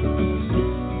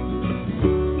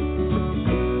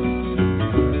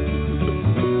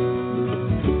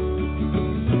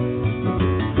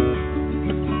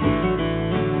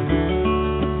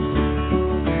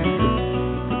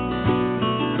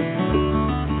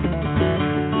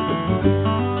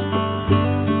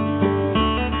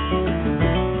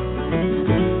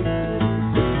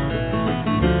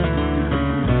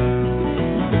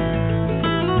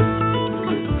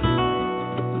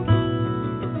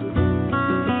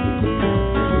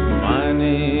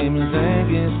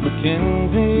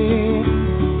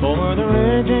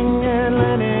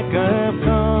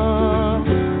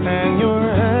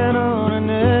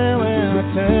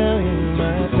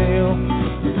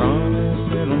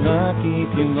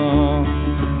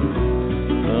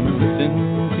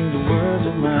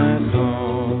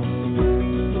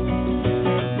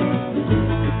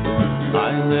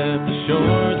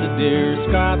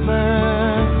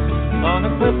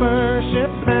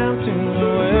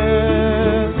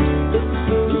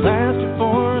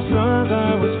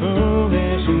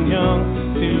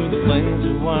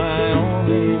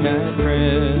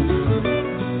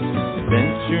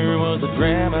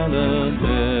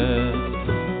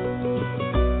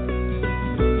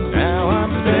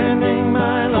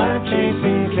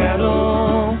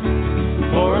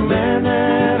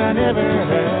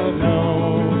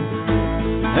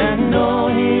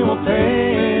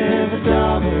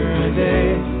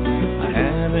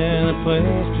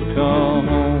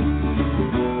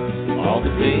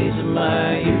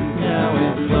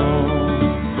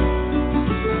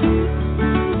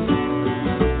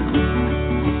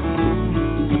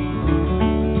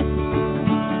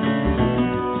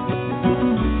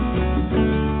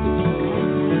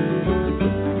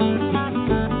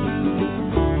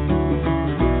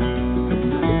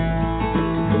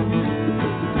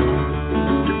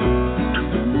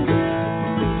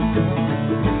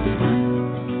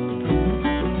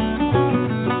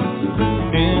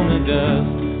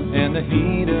 the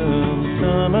heat of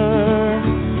summer,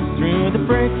 through the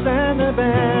breaks and the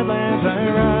badlands I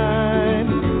ride.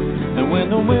 And when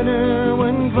the winter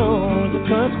wind blows, it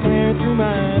cuts clear through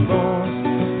my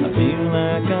bones. I feel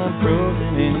like I'm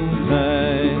frozen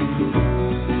inside,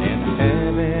 and I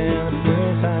haven't a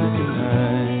place I can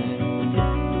hide.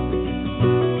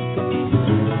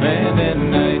 And at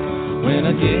night, when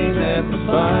I gaze at the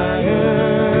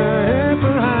fire,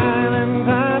 for Highlands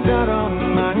I've got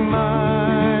on my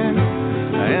mind.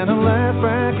 And I laugh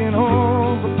back at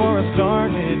home before I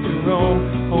started to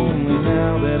roam. Only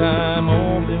now that I'm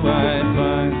old do I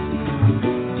find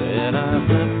that I've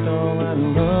left all that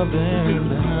love there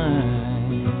behind.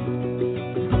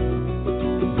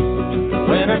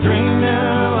 When I dream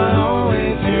now, I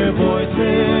always hear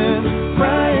voices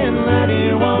crying,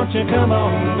 "Laddie, won't you come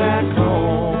on back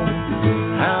home?"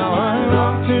 How I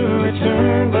long to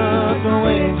return, but the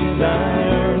wages I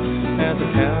earn as a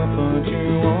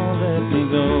cowpuncher won't let me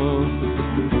go.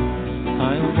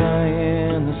 I'll die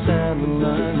in the saddle, I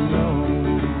know.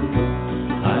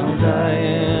 I'll die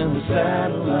in the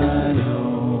saddle, I know.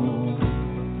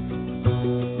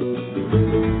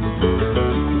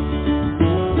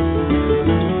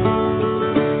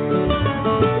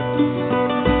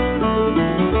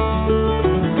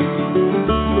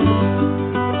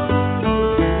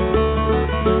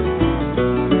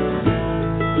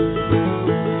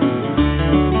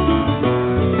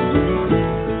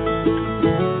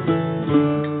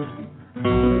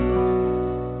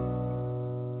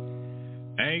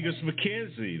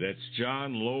 McKenzie, that's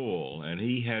John Lowell, and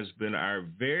he has been our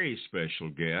very special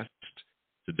guest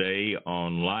today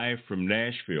on Live from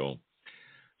Nashville.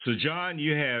 So, John,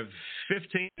 you have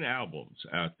 15 albums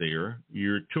out there.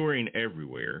 You're touring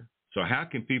everywhere. So how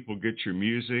can people get your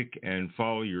music and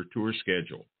follow your tour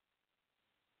schedule?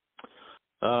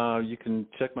 You can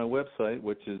check my website,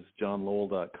 which is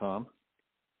johnlowell.com.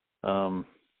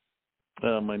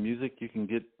 My music, you can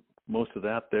get most of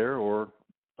that there, or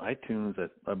iTunes,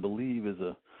 I believe,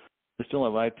 I still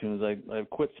have iTunes. I've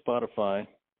quit Spotify.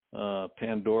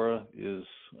 Pandora is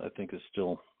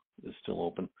still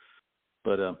open,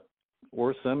 but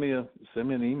or send me an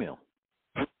email.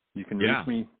 You can reach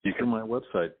me through my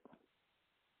website.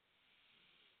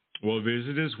 Well,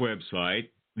 visit his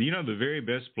website. You know, the very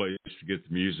best place to get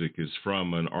the music is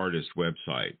from an artist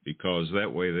website, because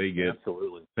that way they get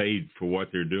paid for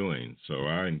what they're doing. So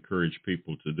I encourage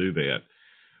people to do that.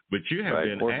 But you have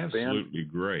been absolutely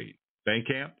great.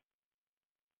 Bandcamp?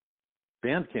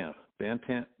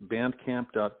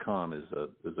 Bandcamp.com is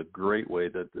a great way.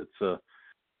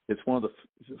 It's one of the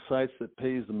sites that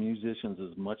pays the musicians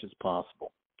as much as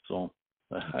possible. So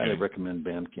I highly recommend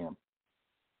Bandcamp.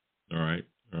 All right.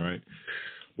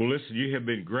 Well, listen, you have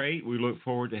been great. We look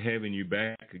forward to having you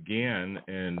back again.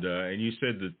 And you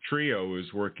said the trio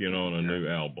is working on a new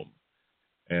album.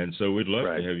 And so we'd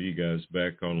love to have you guys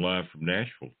back on Live from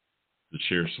Nashville to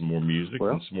share some more music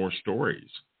and some more stories.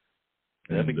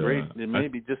 That'd be great. It may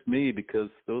be just me, because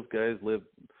those guys live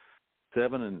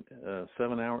 8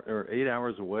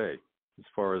 hours away as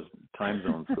far as time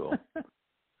zones go.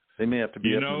 They may have to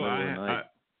be up in the middle of the night.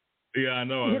 I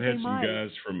know. I've had some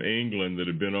guys from England that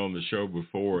have been on the show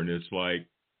before, and it's like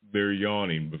they're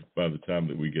yawning by the time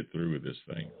that we get through with this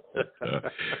thing.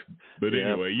 But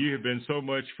anyway, you have been so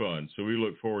much fun, so we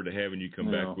look forward to having you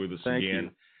come back with us again.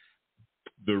 You.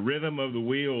 The Rhythm of the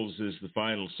Wheels is the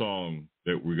final song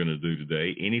that we're going to do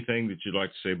today. Anything that you'd like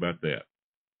to say about that?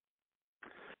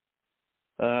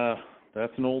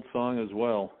 That's an old song as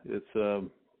well. It's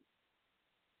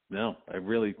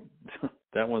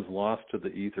that one's lost to the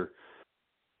ether.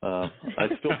 I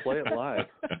still play it live.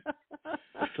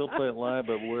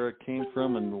 But where it came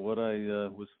from and what I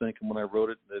was thinking when I wrote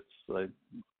it,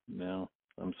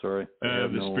 I'm sorry. I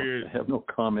have no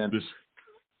comment.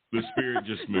 The Spirit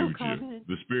just moved you.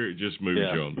 The Spirit just moved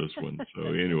you on this one. So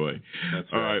anyway.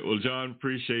 All right. Well, John,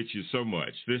 appreciate you so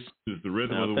much. This is the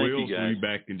Rhythm of the Wheels. We'll be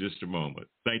back in just a moment.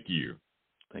 Thank you.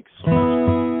 Thanks so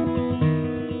much.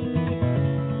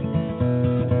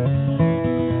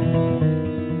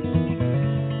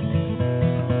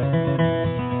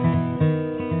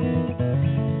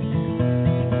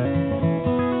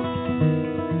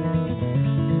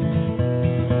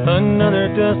 Another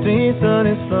dusty sun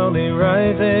is slowly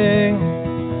rising,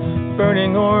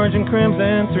 burning orange and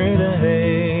crimson through the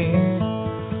haze.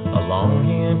 Along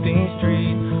the empty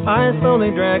street, I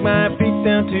slowly drag my feet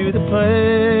down to the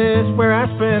place where I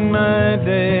spend my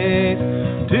days.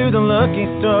 To the Lucky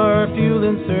Star Fuel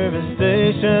and Service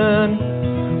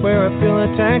Station, where I fill a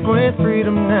tank with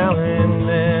freedom now and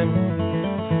then.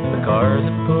 The cars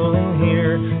are pulling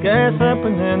here, gas up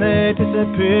and then they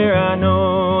disappear. I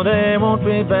know know they won't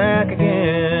be back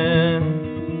again.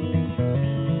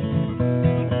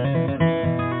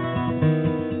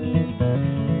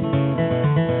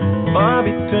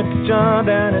 Bobby took a job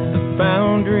down at the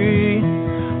foundry.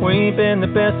 We've been the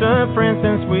best of friends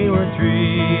since we were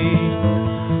 3.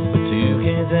 With 2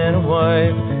 kids and a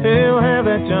wife, he'll have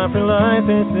that job for life.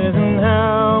 This isn't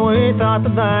how we thought the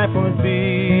life would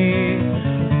be.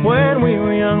 When we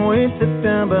were young, we'd sit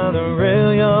down by the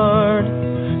rail yard,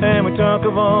 and we'd talk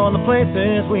of all the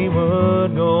places we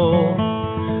would go.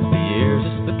 The years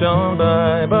just slipped on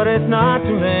by, but it's not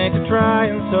too late to try.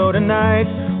 And so tonight,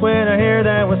 when I hear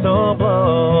that whistle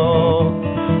blow,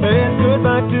 it's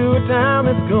goodbye to a town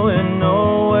that's going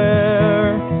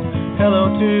nowhere.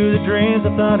 Hello to the dreams I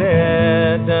thought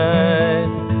had died.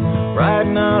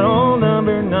 Riding on old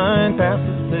number 9 past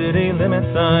the city limit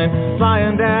sign,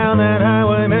 flying down that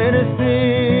highway made of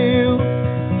steel,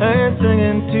 and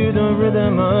singing to the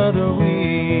rhythm of the wheel.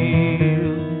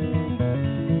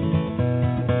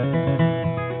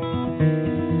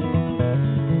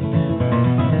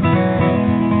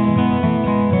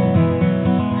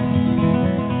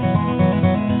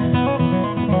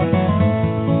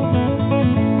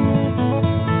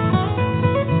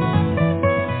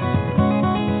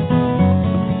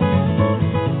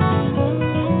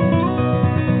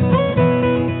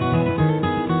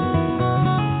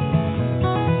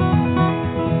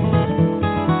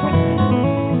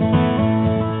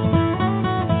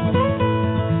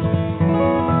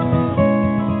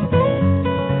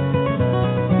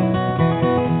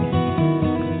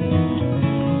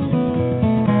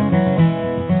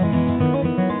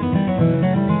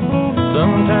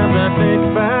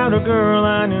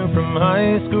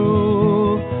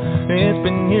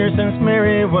 Since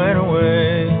Mary went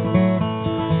away,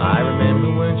 I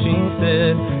remember when she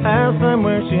said how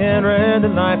somewhere she had read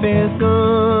that life is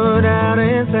good out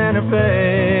in Santa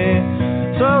Fe.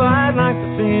 So I'd like to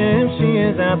see if she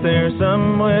is out there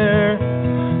somewhere,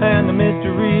 and the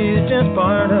mystery is just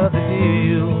part of the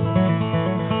deal.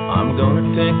 I'm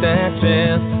gonna take that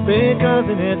chance,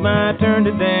 because it is my turn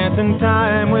to dance in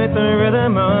time with the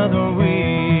rhythm of the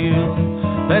wheel.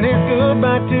 And it's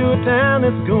goodbye to a town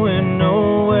that's going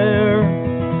nowhere.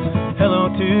 Hello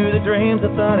to the dreams I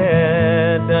thought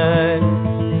had died.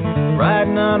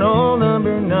 Riding on old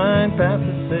number 9 past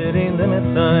the city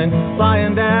limit sign,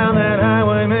 flying down that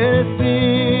highway made of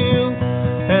steel,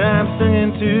 and I'm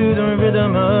singing to the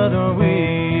rhythm of the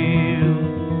wheel.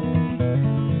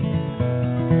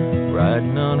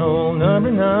 Riding on old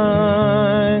number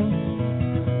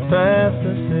 9 past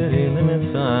the city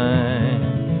limit sign,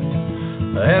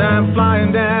 and I'm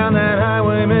flying down that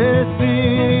highway made of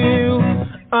steel.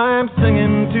 I'm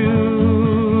singing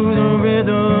to the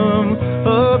rhythm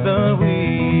of the wheel.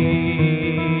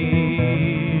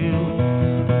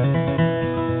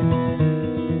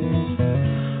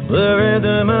 The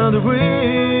rhythm of the wheel.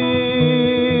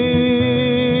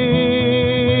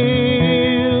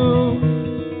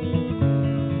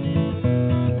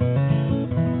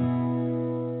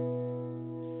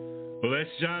 Well, that's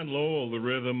John Lowell, the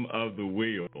rhythm of the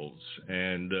wheels.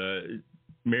 And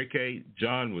Mary Kaye,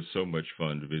 John was so much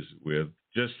fun to visit with.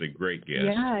 Just a great guest.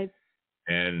 Yeah.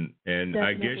 And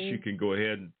I guess you can go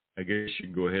ahead. I guess you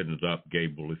can go ahead and adopt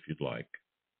Gable if you'd like.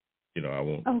 You know, I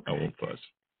won't. Okay. I won't fuss.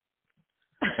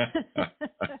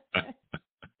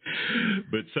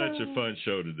 But such a fun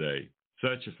show today.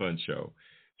 Such a fun show.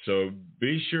 So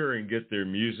be sure and get their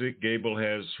music. Gable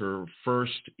has her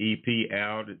first EP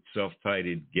out. It's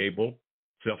self-titled Gable.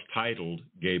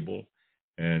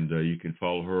 And you can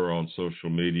follow her on social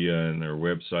media and their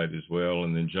website as well.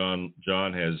 And then John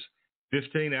has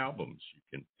 15 albums. You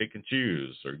can pick and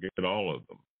choose or get all of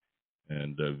them.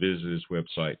 And visit his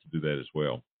website to do that as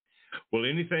well. Well,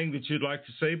 anything that you'd like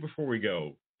to say before we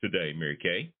go today, Mary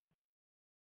Kaye?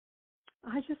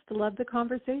 I just love the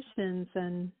conversations,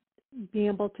 and being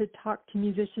able to talk to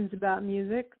musicians about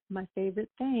music, my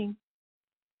favorite thing.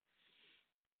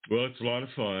 Well, it's a lot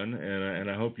of fun, and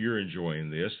I hope you're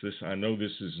enjoying this. I know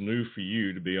this is new for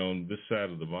you to be on this side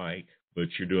of the mic,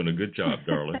 but you're doing a good job,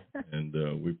 darling, and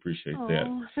we appreciate that.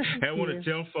 I want to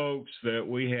tell folks that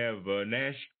we have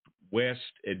Nash West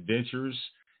Adventures,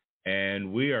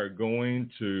 and we are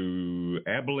going to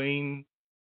Amarillo.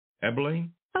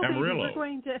 We're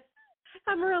going to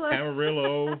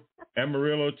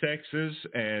Amarillo, Texas,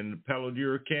 and Palo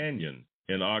Duro Canyon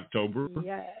in October.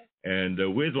 Yes. And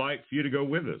we'd like for you to go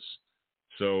with us.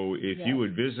 So if you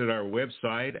would visit our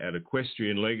website at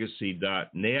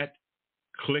equestrianlegacy.net,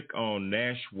 click on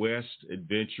Nash West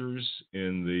Adventures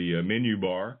in the menu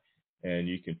bar, and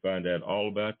you can find out all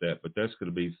about that. But that's going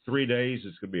to be 3 days.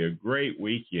 It's going to be a great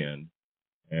weekend.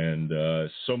 and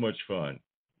so much fun.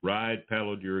 Ride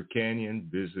Palo Duro Canyon,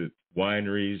 visit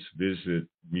wineries, visit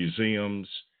museums,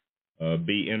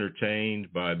 be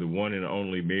entertained by the one and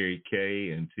only Mary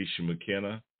Kaye and Tisha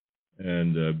McKenna,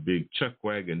 and a big chuck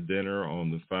wagon dinner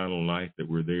on the final night that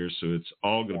we're there. So it's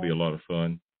all going to be a lot of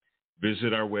fun.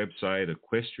 Visit our website,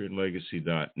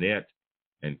 equestrianlegacy.net,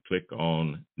 and click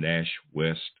on Nash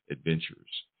West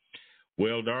Adventures.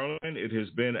 Well, darling, it has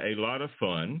been a lot of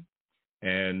fun.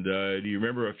 And do you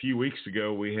remember a few weeks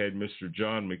ago we had Mr.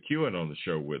 John McEwen on the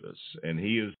show with us, and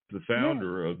he is the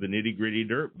founder of the Nitty Gritty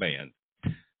Dirt Band.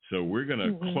 So we're going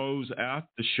to close out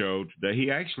the show today. He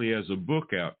actually has a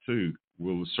book out, too,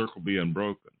 Will the Circle Be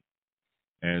Unbroken?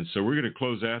 And so we're going to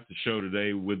close out the show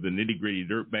today with the Nitty Gritty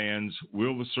Dirt Band's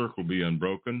Will the Circle Be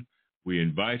Unbroken? We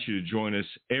invite you to join us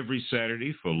every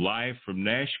Saturday for Live from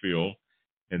Nashville.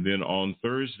 And then on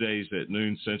Thursdays at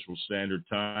noon Central Standard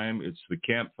Time, it's the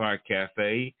Campfire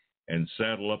Cafe and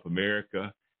Saddle Up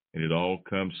America. And it all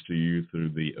comes to you through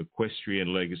the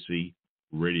Equestrian Legacy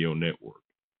Radio Network.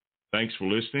 Thanks for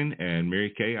listening. And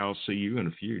Mary Kaye, I'll see you in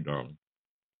a few, darling.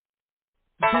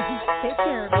 Take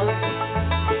care.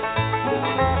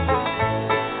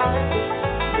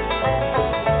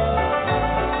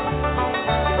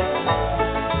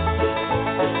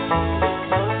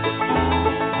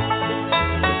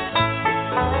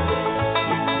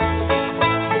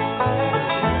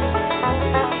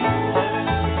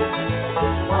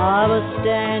 I was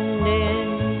standing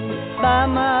by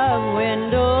my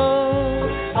window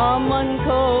on one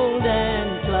cold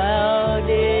and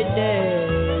cloudy day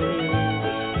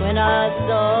when I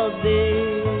saw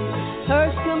the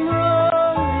hearse come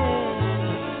rolling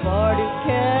for to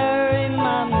carry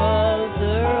my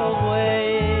mother away.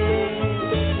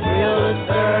 Will the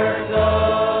circle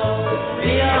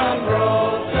be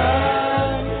unbroken?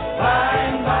 By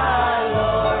and by,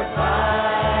 Lord, by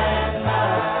and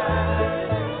by.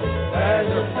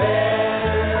 There's a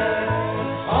better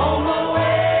home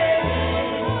awaiting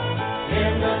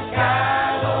in the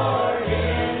sky, Lord,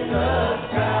 in the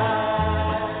sky.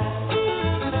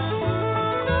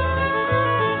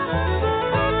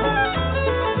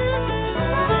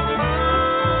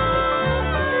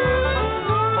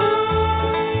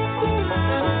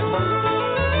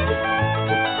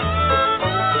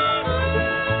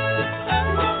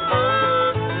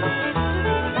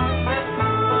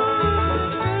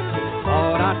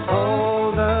 Lord, I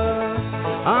told the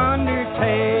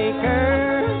undertaker,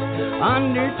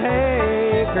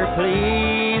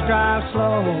 please drive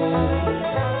slow,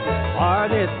 for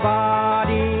this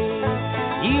body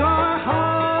you are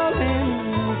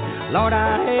hauling, Lord,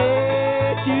 I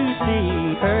hate to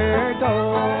see her go.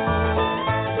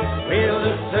 Will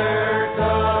the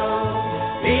circle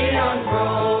be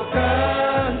unbroken?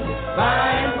 By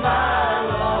and by,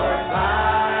 Lord,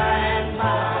 by and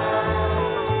by.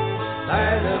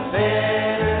 There's a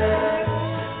better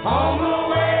home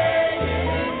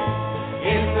awaiting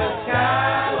in the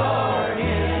sky, Lord,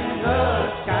 in the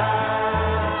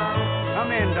sky. Come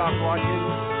in, Doc Washington.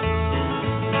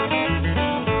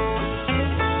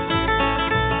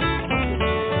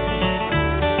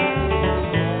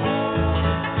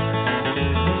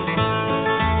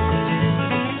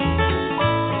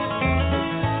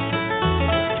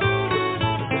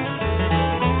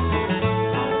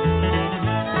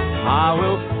 I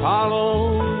will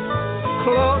follow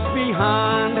close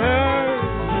behind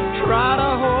her, try to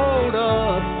hold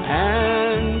up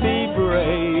and be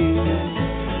brave,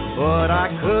 but I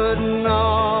could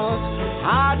not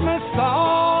hide my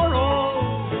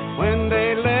sorrow when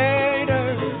they laid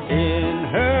her in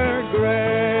her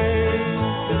grave.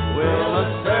 Will a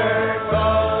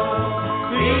circle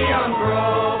be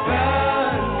unbroken?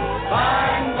 By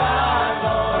and by,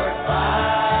 Lord, by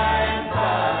and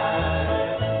by.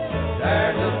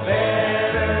 There's a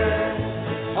better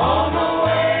home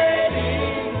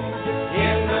awaiting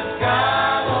in the sky,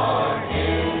 Lord,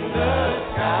 in the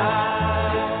sky.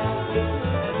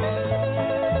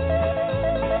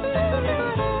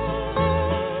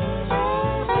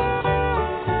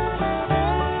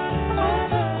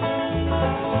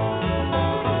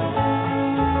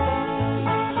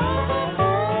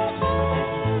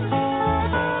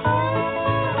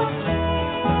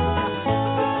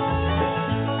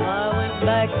 I went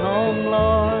back home,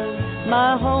 Lord,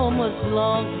 my home was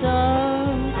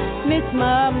lonesome. Miss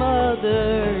my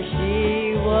mother,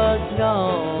 she was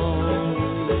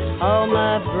gone. All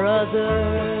my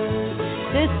brothers,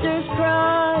 sisters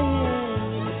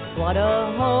crying, what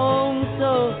a home